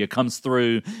social media comes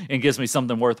through and gives me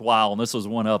something worthwhile, and this was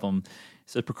one of them. It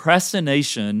said,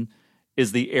 procrastination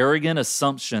is the arrogant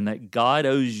assumption that God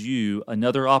owes you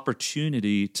another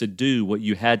opportunity to do what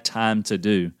you had time to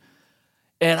do.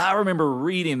 And I remember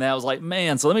reading that. I was like,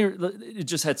 man, it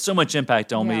just had so much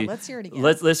impact on me. Let's hear it again.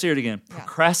 Let's hear it again. Yeah.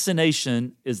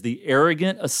 Procrastination is the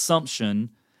arrogant assumption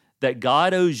that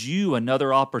God owes you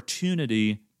another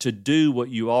opportunity to do what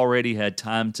you already had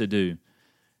time to do.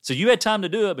 So you had time to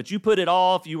do it, but you put it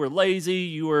off. You were lazy.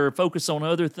 You were focused on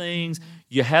other things. Mm-hmm.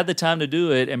 You had the time to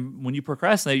do it. And when you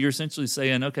procrastinate, you're essentially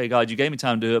saying, okay, God, you gave me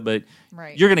time to do it, but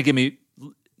you're going to give me...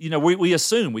 we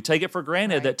assume, we take it for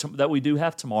granted that we do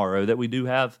have tomorrow, that we do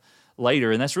have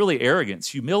later, and that's really arrogance.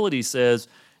 Humility says,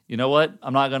 you know what,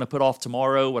 I'm not going to put off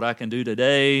tomorrow what I can do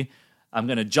today. I'm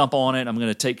going to jump on it. I'm going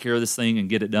to take care of this thing and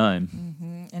get it done.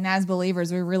 Mm-hmm. And as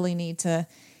believers, we really need to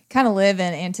kind of live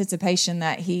in anticipation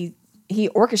that He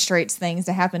orchestrates things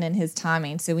to happen in His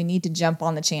timing, so we need to jump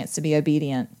on the chance to be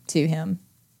obedient to Him.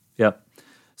 Yep.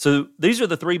 So these are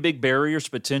the three big barriers to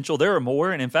potential. There are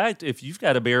more. And in fact, if you've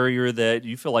got a barrier that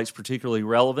you feel like is particularly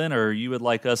relevant or you would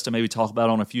like us to maybe talk about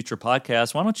on a future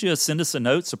podcast, why don't you send us a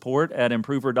note,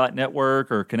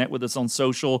 support@improver.network, or connect with us on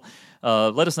social.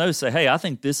 Let us know. Say, hey, I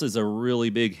think this is a really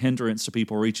big hindrance to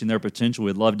people reaching their potential.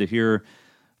 We'd love to hear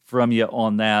from you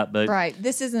on that. But right.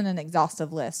 This isn't an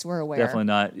exhaustive list. We're aware. Definitely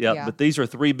not. Yeah. But these are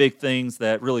three big things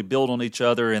that really build on each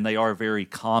other, and they are very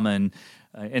common.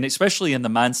 And especially in the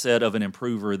mindset of an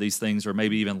improver, these things are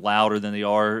maybe even louder than they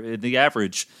are in the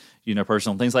average,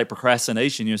 person. Things like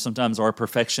procrastination, sometimes our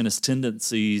perfectionist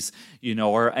tendencies,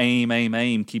 our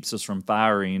aim keeps us from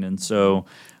firing. And so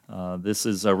this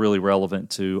is really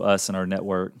relevant to us and our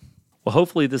network. Well,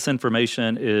 hopefully this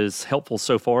information is helpful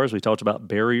so far as we talked about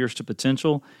barriers to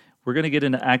potential. We're going to get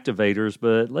into activators,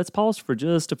 but let's pause for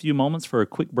just a few moments for a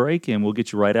quick break, and we'll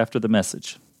get you right after the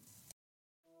message.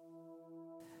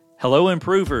 Hello,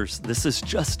 improvers. This is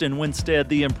Justin Winstead,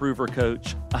 the Improver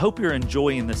Coach. I hope you're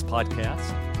enjoying this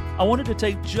podcast. I wanted to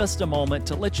take just a moment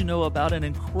to let you know about an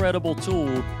incredible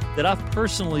tool that I've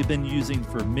personally been using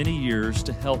for many years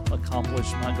to help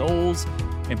accomplish my goals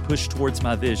and push towards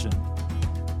my vision.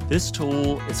 This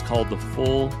tool is called the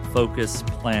Full Focus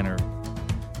Planner.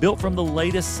 Built from the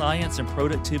latest science and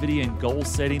productivity and goal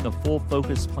setting, the Full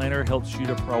Focus Planner helps you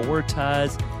to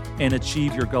prioritize and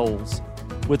achieve your goals.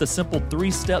 With a simple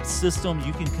 3-step system,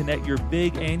 you can connect your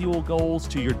big annual goals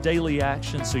to your daily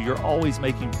actions so you're always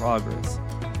making progress.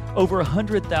 Over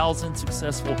 100,000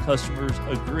 successful customers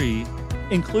agree,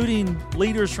 including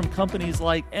leaders from companies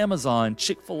like Amazon,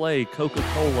 Chick-fil-A,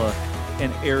 Coca-Cola,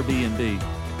 and Airbnb.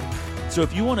 So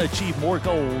if you want to achieve more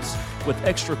goals with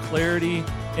extra clarity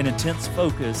and intense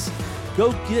focus,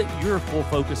 go get your Full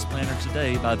Focus Planner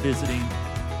today by visiting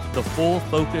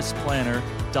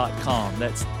thefullfocusplanner.com.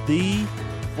 That's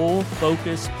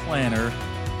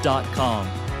thefullfocusplanner.com.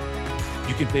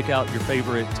 You can pick out your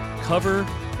favorite cover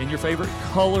and your favorite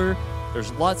color.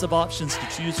 There's lots of options to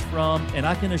choose from, and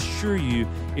I can assure you,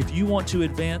 if you want to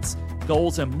advance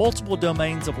goals in multiple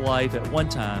domains of life at one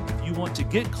time, if you want to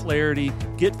get clarity,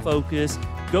 get focus,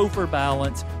 go for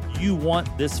balance, you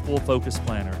want this Full Focus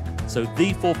Planner. So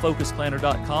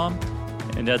thefullfocusplanner.com.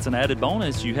 And as an added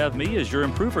bonus, you have me as your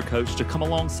improver coach to come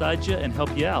alongside you and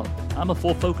help you out. I'm a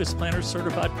Full Focus Planner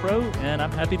certified pro, and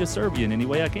I'm happy to serve you in any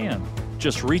way I can.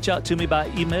 Just reach out to me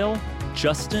by email,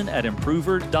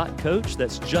 justin@improver.coach.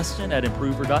 That's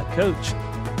justin@improver.coach.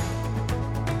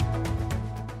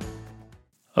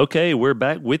 Okay, we're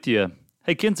back with you.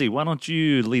 Hey, Kenzie, why don't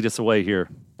you lead us away here?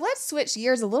 Let's switch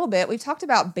gears a little bit. We've talked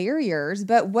about barriers,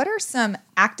 but what are some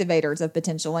activators of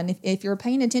potential? And if you're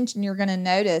paying attention, you're going to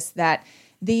notice that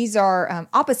these are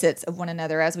opposites of one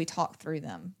another as we talk through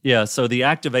them. Yeah, so the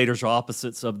activators are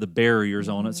opposites of the barriers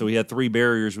on it. So we had 3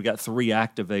 barriers. We got 3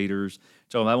 activators.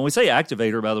 So when we say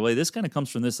activator, by the way, this kind of comes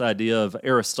from this idea of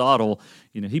Aristotle.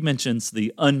 He mentions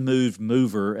the unmoved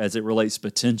mover as it relates to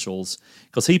potentials,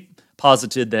 because he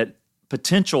posited that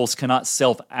potentials cannot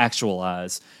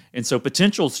self-actualize. And so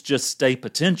potentials just stay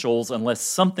potentials unless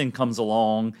something comes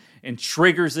along and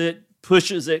triggers it,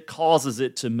 pushes it, causes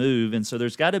it to move. And so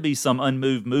there's got to be some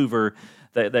unmoved mover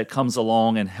that comes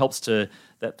along and helps that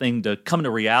thing to come to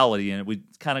reality. And we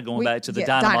kind of going back to the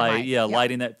dynamite,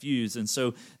 lighting that fuse. And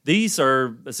so these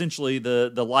are essentially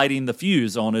the lighting the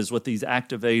fuse on is what these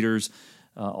activators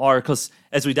are. Because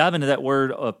as we dive into that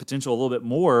word potential a little bit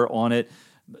more on it,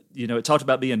 it talked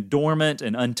about being dormant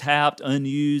and untapped,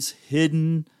 unused,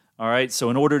 hidden. All right. So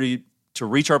in order to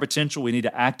reach our potential, we need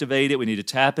to activate it. We need to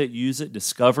tap it, use it,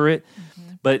 discover it.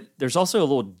 Mm-hmm. But there's also a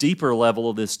little deeper level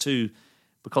of this too,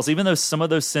 because even though some of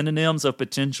those synonyms of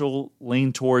potential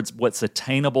lean towards what's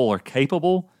attainable or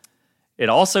capable, it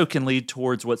also can lead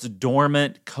towards what's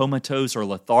dormant, comatose, or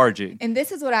lethargic. And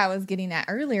this is what I was getting at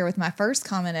earlier with my first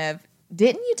comment of,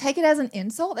 didn't you take it as an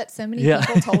insult that so many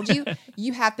people told you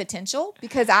you have potential?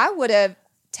 Because I would have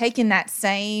taken that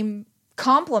same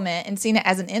compliment and seen it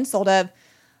as an insult of,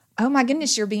 oh my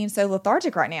goodness, you're being so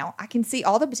lethargic right now. I can see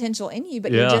all the potential in you,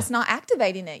 but you're just not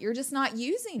activating it. You're just not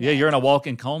using it. Yeah, you're in a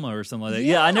walk-in coma or something like that.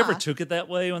 Yeah, I never took it that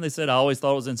way when they said, I always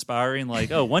thought it was inspiring. Like,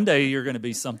 oh, one day you're going to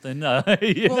be something. Well, do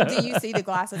you see the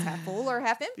glasses half full or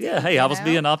half empty? Yeah, hey, I was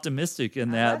being optimistic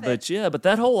in that. But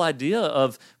that whole idea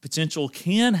of potential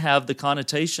can have the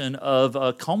connotation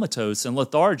of comatose and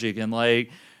lethargic and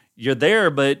like you're there,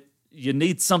 but you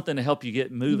need something to help you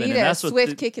get moving. You need a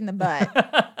swift kick in the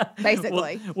butt,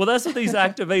 basically. Well, that's what these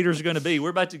activators are going to be. We're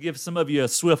about to give some of you a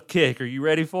swift kick. Are you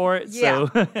ready for it? Yeah.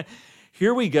 So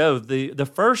here we go. The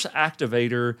first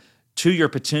activator to your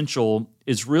potential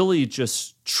is really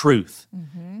just truth.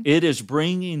 Mm-hmm. It is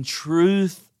bringing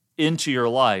truth into your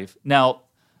life. Now,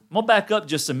 I'm going to back up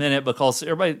just a minute because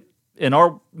everybody in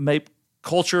our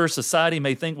culture, society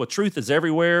may think, well, truth is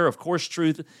everywhere. Of course,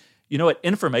 truth, you know what?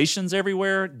 Information's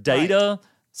everywhere. Data,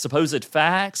 supposed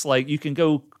facts, like you can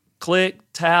go click,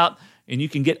 tap, and you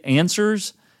can get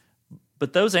answers.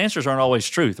 But those answers aren't always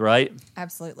truth, right?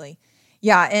 Absolutely.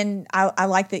 Yeah, and I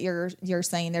like that you're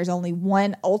saying there's only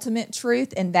one ultimate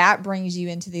truth, and that brings you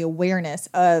into the awareness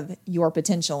of your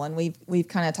potential. And we've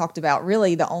kind of talked about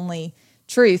really the only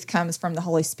truth comes from the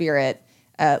Holy Spirit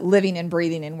living and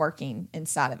breathing and working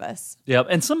inside of us. Yeah,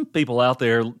 and some people out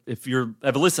there, if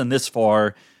have listened this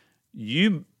far,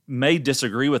 you may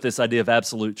disagree with this idea of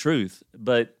absolute truth,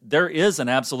 but there is an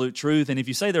absolute truth. And if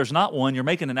you say there's not one, you're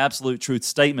making an absolute truth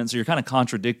statement, so you're kind of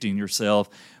contradicting yourself.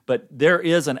 But there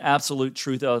is an absolute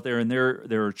truth out there, and there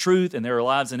are truth and there are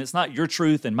lives, and it's not your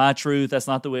truth and my truth. That's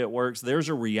not the way it works. There's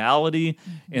a reality,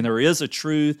 and there is a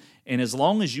truth, and as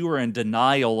long as you are in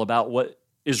denial about what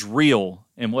is real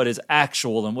and what is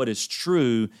actual and what is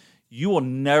true, you will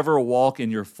never walk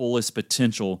in your fullest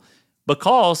potential,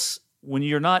 because when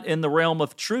you're not in the realm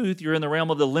of truth, you're in the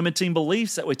realm of the limiting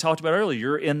beliefs that we talked about earlier.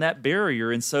 You're in that barrier.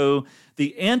 And so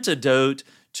the antidote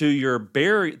to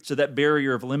that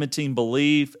barrier of limiting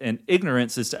belief and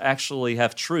ignorance is to actually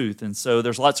have truth. And so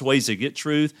there's lots of ways to get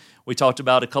truth. We talked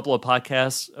about a couple of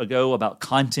podcasts ago about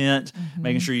content,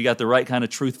 making sure you got the right kind of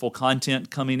truthful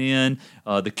content coming in.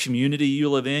 The community you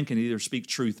live in can either speak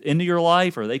truth into your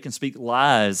life or they can speak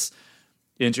lies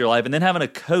into your life. And then having a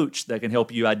coach that can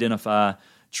help you identify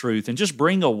truth and just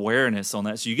bring awareness on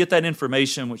that. So you get that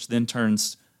information, which then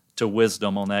turns to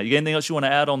wisdom on that. You got anything else you want to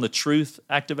add on the truth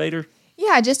activator?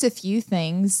 Yeah, just a few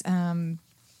things.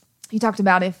 You talked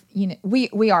about if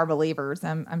we are believers.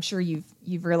 I'm sure you've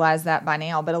realized that by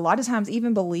now. But a lot of times,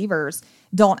 even believers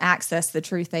don't access the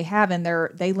truth they have, and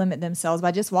they limit themselves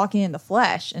by just walking in the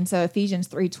flesh. And so Ephesians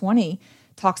 3:20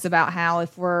 talks about how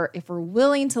if we're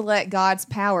willing to let God's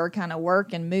power kind of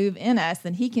work and move in us,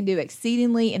 then He can do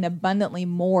exceedingly and abundantly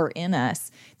more in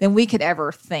us than we could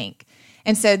ever think.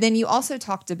 And so then you also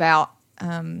talked about,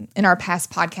 in our past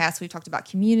podcasts, we've talked about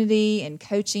community and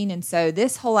coaching. And so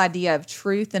this whole idea of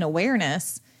truth and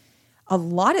awareness a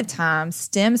lot of times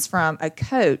stems from a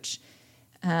coach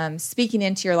speaking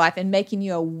into your life and making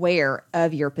you aware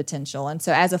of your potential. And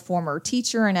so as a former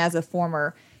teacher and as a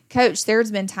former coach,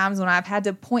 there's been times when I've had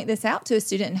to point this out to a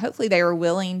student, and hopefully they were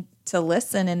willing to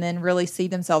listen and then really see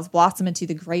themselves blossom into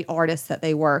the great artist that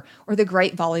they were or the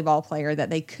great volleyball player that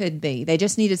they could be. They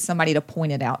just needed somebody to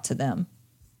point it out to them.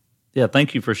 Yeah,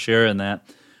 thank you for sharing that.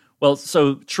 Well,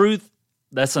 so truth,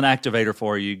 that's an activator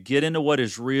for you. Get into what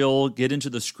is real, get into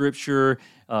the scripture,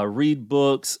 read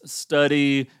books,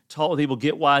 study, talk with people,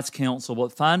 get wise counsel,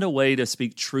 but find a way to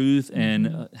speak truth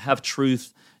and have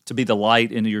truth to be the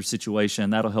light into your situation.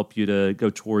 That'll help you to go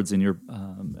towards in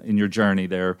your journey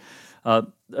there.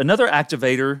 Another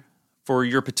activator for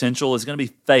your potential is going to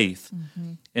be faith.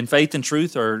 And faith and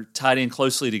truth are tied in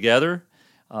closely together.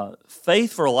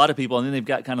 Faith for a lot of people, and then they've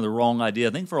got kind of the wrong idea.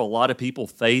 I think for a lot of people,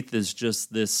 faith is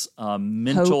just this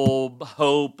mental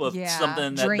hope of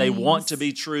something that they want to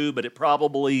be true, but it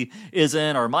probably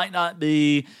isn't or might not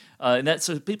be. And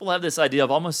so people have this idea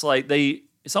of almost like they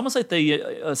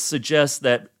suggest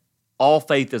that all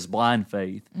faith is blind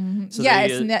faith. So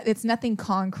it's nothing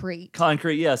concrete.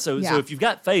 Yeah. So if you've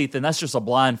got faith, then that's just a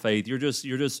blind faith. You're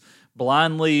just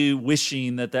blindly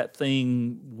wishing that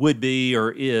thing would be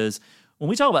or is. When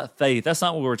we talk about faith, that's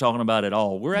not what we're talking about at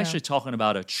all. We're actually talking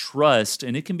about a trust,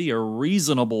 and it can be a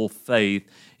reasonable faith.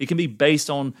 It can be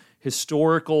based on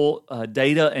historical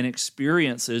data and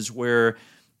experiences where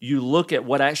you look at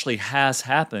what actually has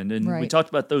happened. And we talked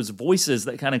about those voices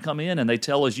that kind of come in and they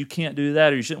tell us you can't do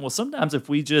that or you shouldn't. Well, sometimes if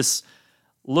we just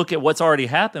look at what's already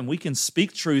happened, we can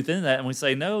speak truth in that and we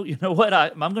say, no, you know what,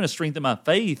 I'm going to strengthen my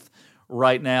faith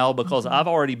right now because I've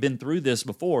already been through this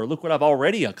before. Look what I've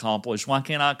already accomplished. Why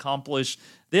can't I accomplish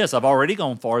this? I've already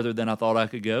gone farther than I thought I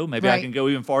could go. Maybe I can go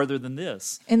even farther than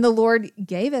this. And the Lord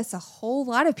gave us a whole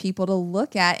lot of people to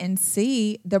look at and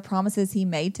see the promises He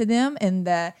made to them and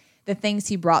the things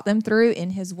He brought them through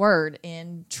in His Word,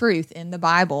 in truth, in the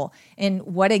Bible. And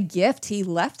what a gift He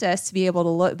left us to be able to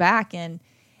look back and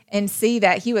see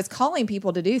that He was calling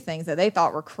people to do things that they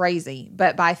thought were crazy.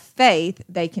 But by faith,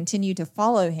 they continued to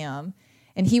follow Him,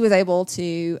 and He was able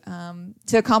to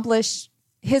accomplish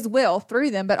His will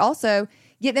through them, but also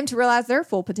get them to realize their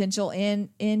full potential in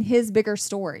His bigger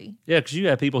story. Yeah, because you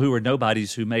have people who were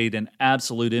nobodies who made an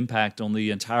absolute impact on the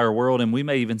entire world, and we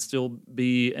may even still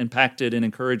be impacted and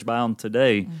encouraged by them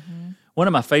today. One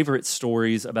of my favorite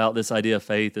stories about this idea of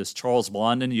faith is Charles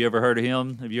Blondin. You ever heard of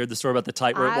him? Have you heard the story about the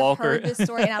tightrope walker? I've heard this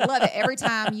story, and I love it every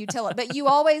time you tell it. But you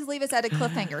always leave us at a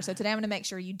cliffhanger, so today I'm going to make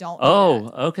sure you don't do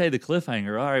that. Okay, the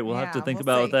cliffhanger. All right, we'll have to think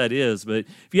about see. what that is. But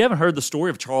if you haven't heard the story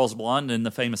of Charles Blondin,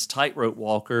 the famous tightrope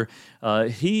walker,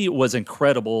 he was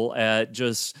incredible at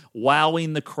just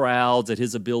wowing the crowds at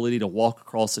his ability to walk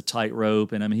across a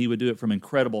tightrope. And I mean, he would do it from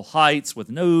incredible heights with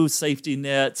no safety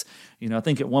nets. You know, I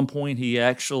think at one point he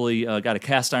actually got a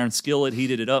cast iron skillet,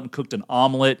 heated it up, and cooked an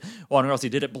omelet. Walking across, he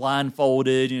did it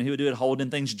blindfolded. You know, he would do it holding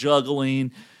things,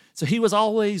 juggling. So he was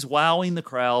always wowing the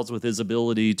crowds with his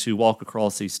ability to walk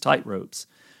across these tightropes.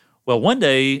 Well, one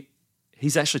day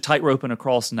he's actually tightroping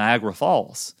across Niagara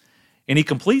Falls, and he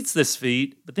completes this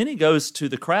feat. But then he goes to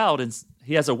the crowd and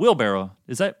he has a wheelbarrow.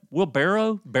 Is that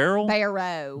wheelbarrow? Barrel?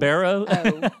 Barrow. Barrow?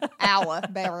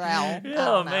 Barrow.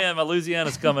 Oh, man, my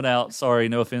Louisiana's coming out. Sorry,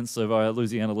 no offense to our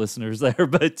Louisiana listeners there.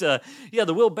 But, the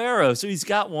wheelbarrow. So he's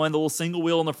got one, the little single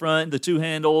wheel in the front, the two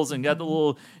handles, and got the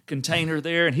little container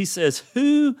there. And he says,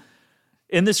 who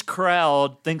in this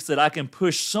crowd thinks that I can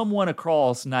push someone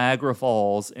across Niagara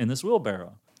Falls in this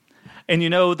wheelbarrow? And,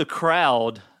 the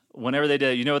crowd, whenever they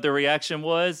did, you know what their reaction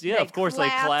was? Yeah, of course they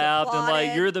clapped and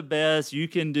like, you're the best. You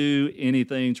can do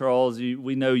anything, Charles.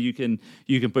 We know you can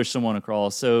push someone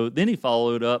across. So then he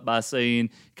followed up by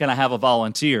saying, can I have a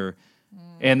volunteer?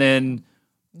 And then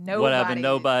what happened?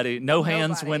 No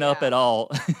hands went up at all.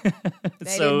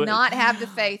 They did not have the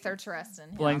faith or trust in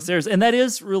him. Blank stares. And that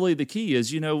is really the key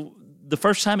is, the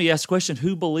first time he asked the question,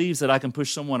 who believes that I can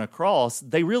push someone across?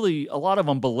 A lot of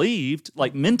them believed,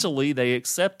 like mentally they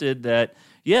accepted that,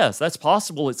 yes, that's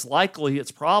possible. It's likely.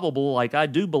 It's probable. Like I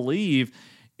do believe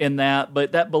in that,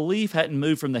 but that belief hadn't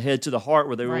moved from the head to the heart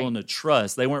where they were willing to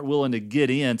trust. They weren't willing to get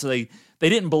in. So they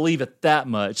didn't believe it that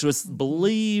much. So it's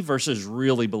believe versus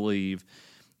really believe.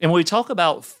 And when we talk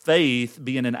about faith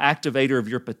being an activator of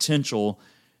your potential,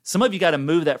 some of you got to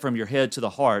move that from your head to the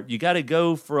heart. You got to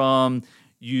go from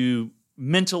you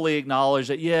mentally acknowledge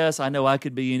that, yes, I know I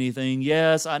could be anything.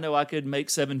 Yes, I know I could make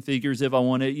 7 figures if I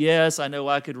wanted. Yes, I know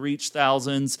I could reach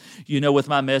thousands, with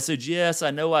my message. Yes,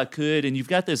 I know I could. And you've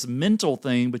got this mental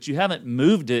thing, but you haven't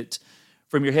moved it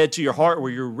from your head to your heart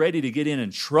where you're ready to get in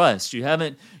and trust. You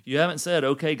haven't said,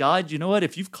 okay, God, you know what?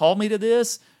 If you've called me to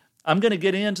this, I'm going to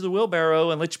get into the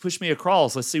wheelbarrow and let you push me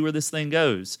across. Let's see where this thing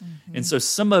goes. Mm-hmm. And so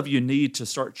some of you need to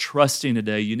start trusting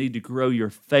today. You need to grow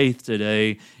your faith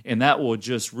today, and that will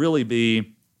just really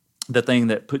be the thing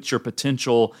that puts your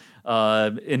potential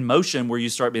in motion where you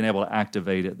start being able to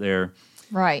activate it there.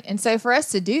 Right. And so for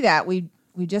us to do that, we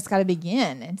just got to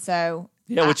begin. And so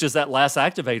which is that last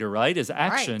activator, right? Is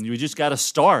action. Right. You just got to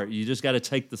start. You just got to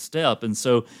take the step. And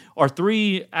so our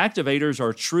 3 activators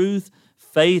are truth,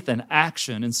 faith, and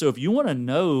action. And so if you want to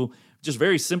know just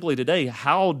very simply today,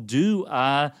 how do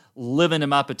I live into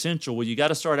my potential? Well, you got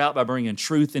to start out by bringing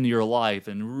truth into your life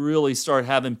and really start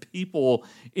having people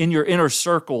in your inner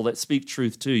circle that speak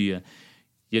truth to you.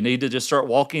 You need to just start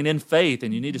walking in faith,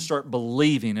 and you need to start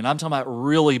believing. And I'm talking about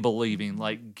really believing.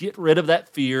 Like, get rid of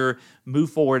that fear, move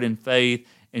forward in faith,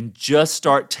 and just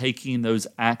start taking those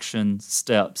action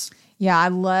steps. Yeah, I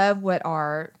love what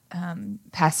our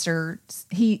pastor,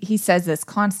 he says this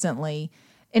constantly,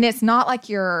 and it's not like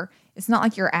you're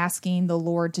asking the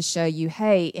Lord to show you,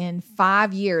 hey, in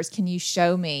 5 years, can you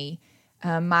show me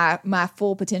my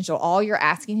full potential? All you're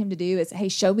asking him to do is, hey,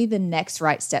 show me the next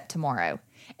right step tomorrow,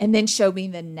 and then show me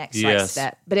the next right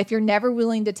step. But if you're never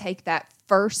willing to take that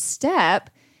first step,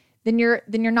 then you're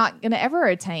not going to ever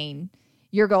attain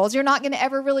your goals. You're not going to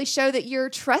ever really show that you're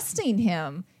trusting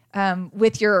him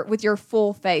with your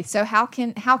full faith. So how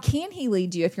can he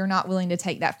lead you if you're not willing to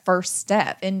take that first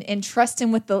step and trust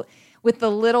him with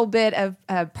the little bit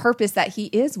of purpose that he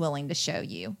is willing to show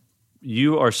you?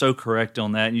 You are so correct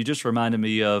on that. And you just reminded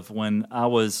me of when I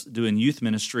was doing youth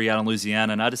ministry out in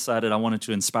Louisiana, and I decided I wanted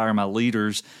to inspire my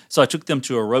leaders. So I took them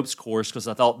to a ropes course because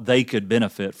I thought they could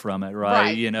benefit from it,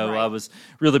 right? I was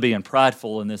really being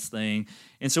prideful in this thing.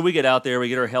 And so we get out there, we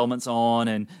get our helmets on,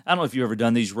 and I don't know if you've ever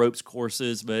done these ropes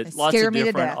courses, but lots of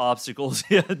different obstacles.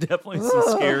 Yeah, definitely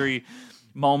some scary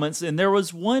moments. And there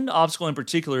was one obstacle in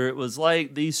particular. It was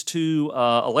like these 2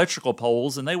 electrical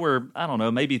poles, and they were, I don't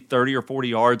know, maybe 30 or 40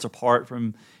 yards apart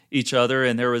from each other.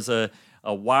 And there was a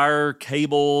wire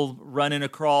cable running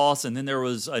across, and then there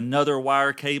was another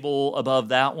wire cable above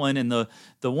that one. And the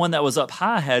one that was up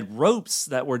high had ropes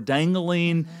that were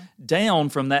dangling down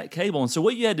from that cable. And so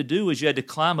what you had to do is you had to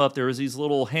climb up. There was these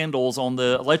little handles on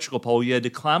the electrical pole. You had to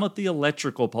climb up the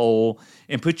electrical pole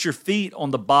and put your feet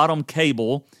on the bottom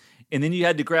cable. And then you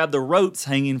had to grab the ropes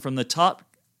hanging from the top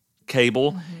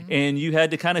cable, and you had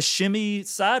to kind of shimmy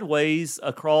sideways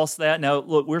across that. Now,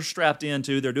 look, we're strapped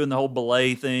into. They're doing the whole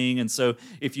belay thing, and so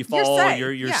if you fall,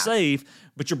 you're safe.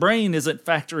 But your brain isn't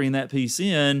factoring that piece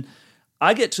in.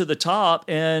 I get to the top,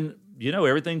 and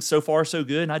everything's so far so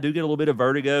good, and I do get a little bit of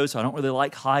vertigo, so I don't really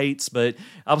like heights, but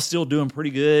I was still doing pretty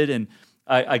good, and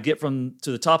I get to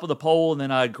the top of the pole, and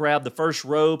then I grab the first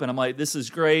rope, and I'm like, this is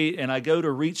great, and I go to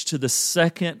reach to the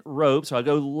second rope, so I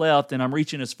go left, and I'm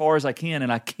reaching as far as I can,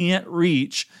 and I can't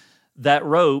reach that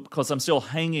rope because I'm still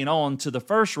hanging on to the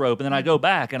first rope, and then I go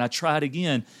back, and I try it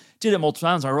again. Did it multiple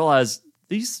times, and I realized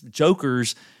these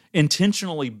jokers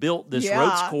intentionally built this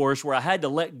ropes course where I had to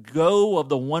let go of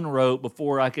the one rope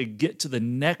before I could get to the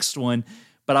next one.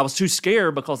 But I was too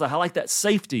scared because I like that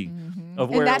safety of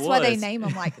where it was. And that's why they name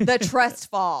them like the trust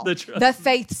fall, the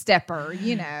faith stepper,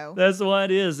 That's why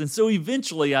it is. And so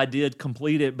eventually I did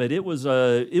complete it, but it was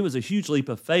a huge leap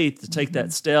of faith to take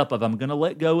that step of I'm going to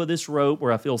let go of this rope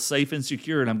where I feel safe and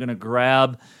secure, and I'm going to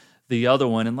grab the other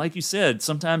one. And like you said,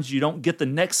 sometimes you don't get the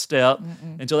next step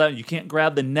until that. You can't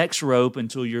grab the next rope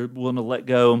until you're willing to let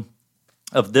go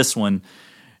of this one.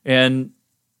 And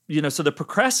so the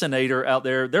procrastinator out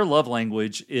there, their love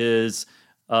language is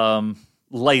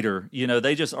later.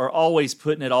 They just are always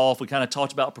putting it off. We kind of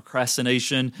talked about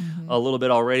procrastination a little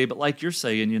bit already, but like you're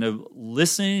saying,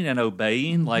 listening and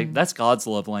obeying, like that's God's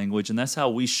love language, and that's how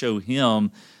we show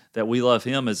Him that we love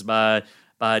Him is by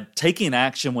taking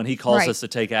action when He calls us to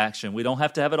take action. We don't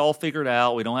have to have it all figured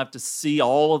out. We don't have to see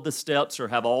all of the steps or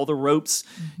have all the ropes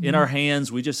in our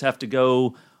hands. We just have to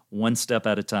go one step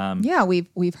at a time. Yeah,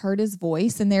 we've heard His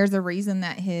voice, and there's a reason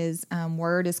that His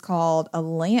word is called a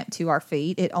lamp to our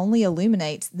feet. It only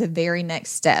illuminates the very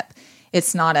next step.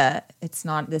 It's not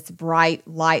this bright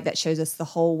light that shows us the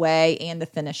whole way and the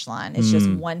finish line. It's just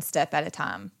one step at a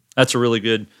time. That's a really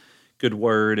good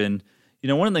word. And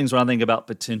one of the things when I think about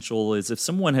potential is if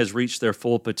someone has reached their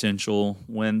full potential,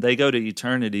 when they go to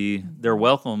eternity, their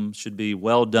welcome should be,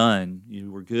 well done. You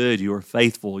were good. You were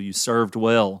faithful. You served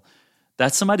well.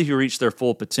 That's somebody who reached their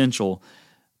full potential.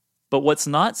 But what's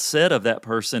not said of that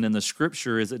person in the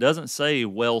Scripture is it doesn't say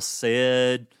well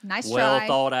said, nice well try,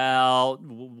 thought out,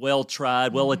 well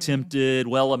tried, well attempted,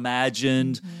 well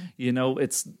imagined.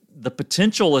 It's the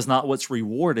potential is not what's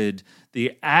rewarded.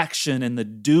 The action and the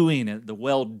doing it, the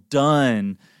well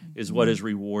done is what is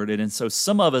rewarded. And so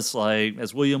some of us, like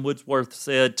as William Wordsworth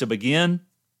said, to begin.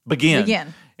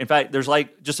 In fact, there's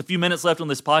like just a few minutes left on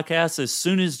this podcast. As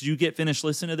soon as you get finished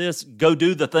listening to this, go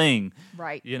do the thing.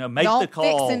 Right. Make Don't the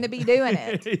call. fixing to be doing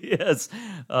it. Yes.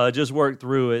 Just work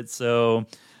through it. So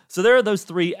there are those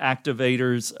three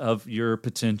activators of your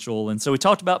potential. And so we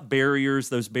talked about barriers.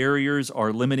 Those barriers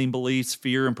are limiting beliefs,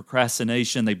 fear, and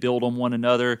procrastination. They build on one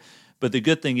another. But the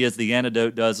good thing is the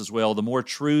antidote does as well. The more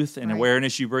truth and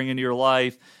awareness you bring into your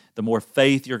life, the more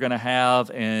faith you're going to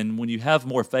have. And when you have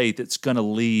more faith, it's going to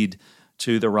lead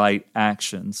to the right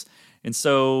actions. And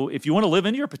so if you want to live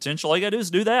into your potential, all you got to do is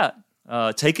do that.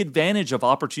 Take advantage of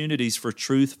opportunities for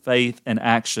truth, faith, and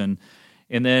action.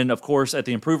 And then, of course, at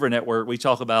the Improver Network, we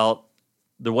talk about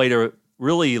the way to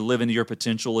really live into your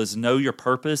potential is know your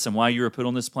purpose and why you were put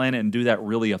on this planet and do that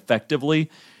really effectively.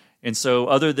 And so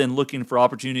other than looking for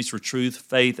opportunities for truth,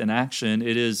 faith, and action,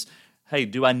 it is, hey,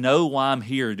 do I know why I'm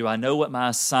here? Do I know what my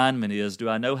assignment is? Do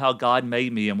I know how God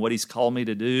made me and what He's called me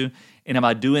to do? And am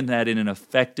I doing that in an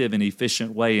effective and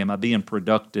efficient way? Am I being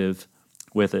productive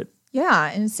with it?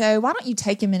 Yeah, and so why don't you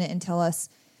take a minute and tell us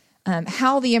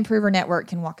how the Improver Network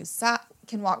can walk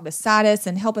beside us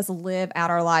and help us live out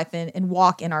our life and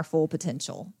walk in our full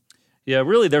potential? Yeah,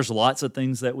 really, there's lots of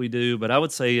things that we do, but I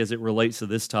would say as it relates to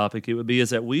this topic, it would be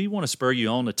is that we want to spur you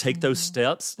on to take those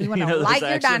steps. We want to light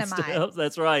your dynamite. Steps.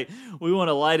 That's right. We want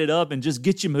to light it up and just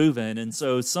get you moving. And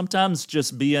so sometimes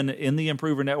just being in the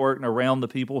Improver Network and around the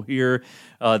people here,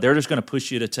 they're just going to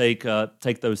push you to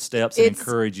take those steps and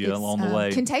encourage you along the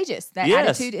way. Contagious. That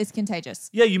attitude is contagious.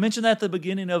 Yeah, you mentioned that at the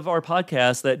beginning of our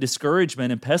podcast, that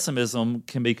discouragement and pessimism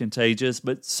can be contagious,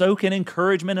 but so can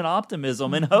encouragement and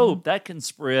optimism and hope. That can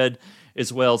spread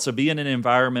as well. So being in an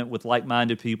environment with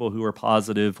like-minded people who are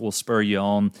positive will spur you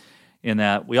on in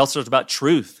that. We also talked about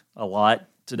truth a lot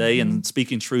today and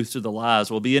speaking truth to the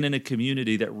lies. Well, being in a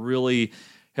community that really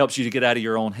helps you to get out of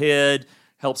your own head,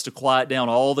 helps to quiet down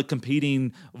all the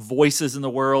competing voices in the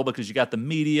world because you got the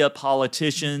media,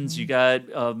 politicians, you got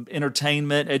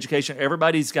entertainment, education.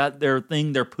 Everybody's got their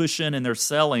thing they're pushing and they're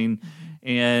selling,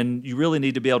 and you really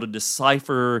need to be able to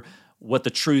decipher what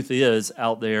the truth is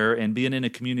out there. And being in a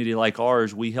community like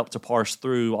ours, we help to parse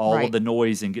through all of the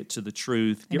noise and get to the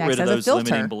truth, get rid of those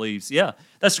limiting beliefs. Yeah,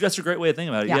 that's a great way of thinking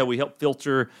about it. Yeah, we help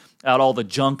filter out all the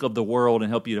junk of the world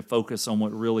and help you to focus on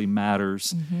what really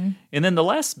matters. And then the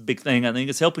last big thing, I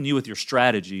think, is helping you with your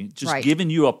strategy, just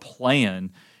giving you a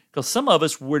plan. Because some of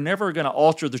us, we're never going to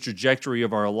alter the trajectory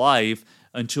of our life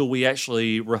until we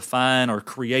actually refine or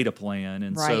create a plan.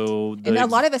 And so and a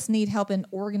lot of us need help in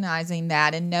organizing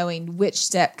that and knowing which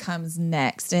step comes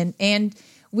next. And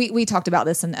we talked about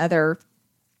this in other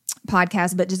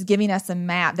podcasts, but just giving us a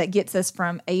map that gets us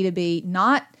from A to B,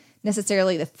 not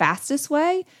necessarily the fastest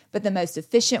way, but the most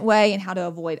efficient way, and how to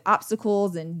avoid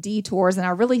obstacles and detours. And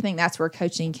I really think that's where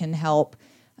coaching can help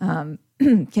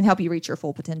you reach your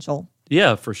full potential.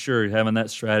 Yeah, for sure. Having that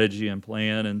strategy and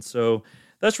plan. And so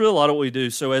that's really a lot of what we do.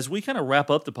 So as we kind of wrap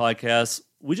up the podcast,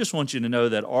 we just want you to know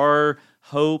that our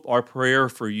hope, our prayer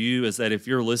for you is that if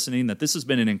you're listening, that this has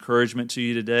been an encouragement to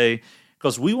you today,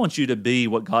 because we want you to be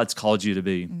what God's called you to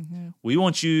be. We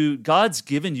want you, God's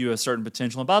given you a certain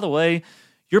potential. And by the way,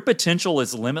 your potential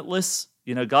is limitless.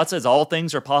 You know, God says all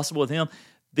things are possible with Him.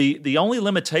 The only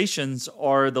limitations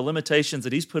are the limitations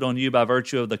that He's put on you by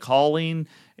virtue of the calling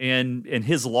and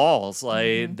His laws.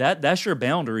 Like that's your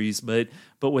boundaries. But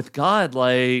with God,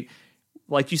 like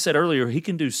you said earlier, He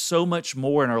can do so much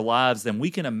more in our lives than we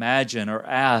can imagine or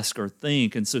ask or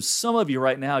think. And so some of you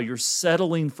right now, you're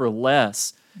settling for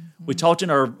less. We talked in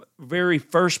our very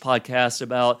first podcast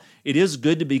about it is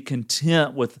good to be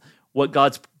content with what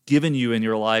God's given you in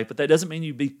your life, but that doesn't mean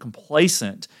you be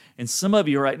complacent. And some of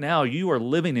you right now, you are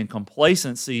living in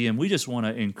complacency, and we just want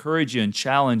to encourage you and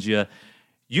challenge you.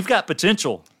 You've got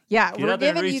potential. Yeah, we're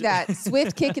giving you that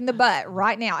swift kick in the butt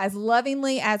right now, as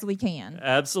lovingly as we can.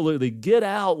 Absolutely. Get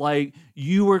out. Like,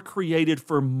 you were created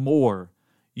for more.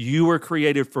 You were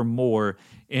created for more.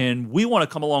 And we want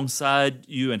to come alongside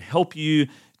you and help you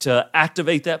to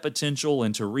activate that potential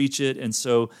and to reach it. And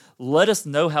so let us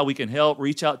know how we can help.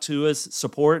 Reach out to us,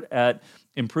 support at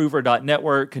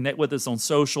improver.network, connect with us on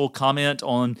social, comment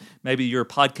on maybe your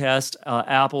podcast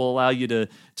app will allow you to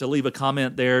leave a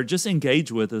comment there. Just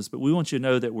engage with us. But we want you to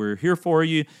know that we're here for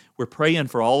you. We're praying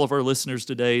for all of our listeners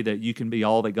today that you can be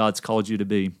all that God's called you to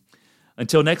be.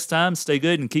 Until next time, stay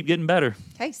good and keep getting better.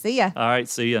 Okay, see ya. All right,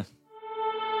 see ya.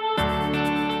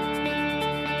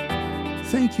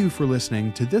 Thank you for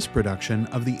listening to this production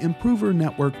of the Improver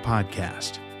Network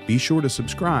podcast. Be sure to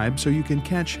subscribe so you can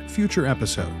catch future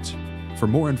episodes. For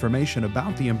more information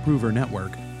about the Improver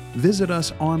Network, visit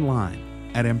us online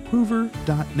at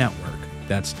improver.network.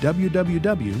 That's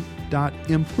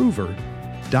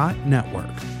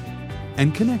www.improver.network.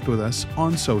 And connect with us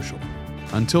on social.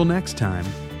 Until next time,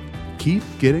 keep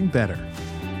getting better.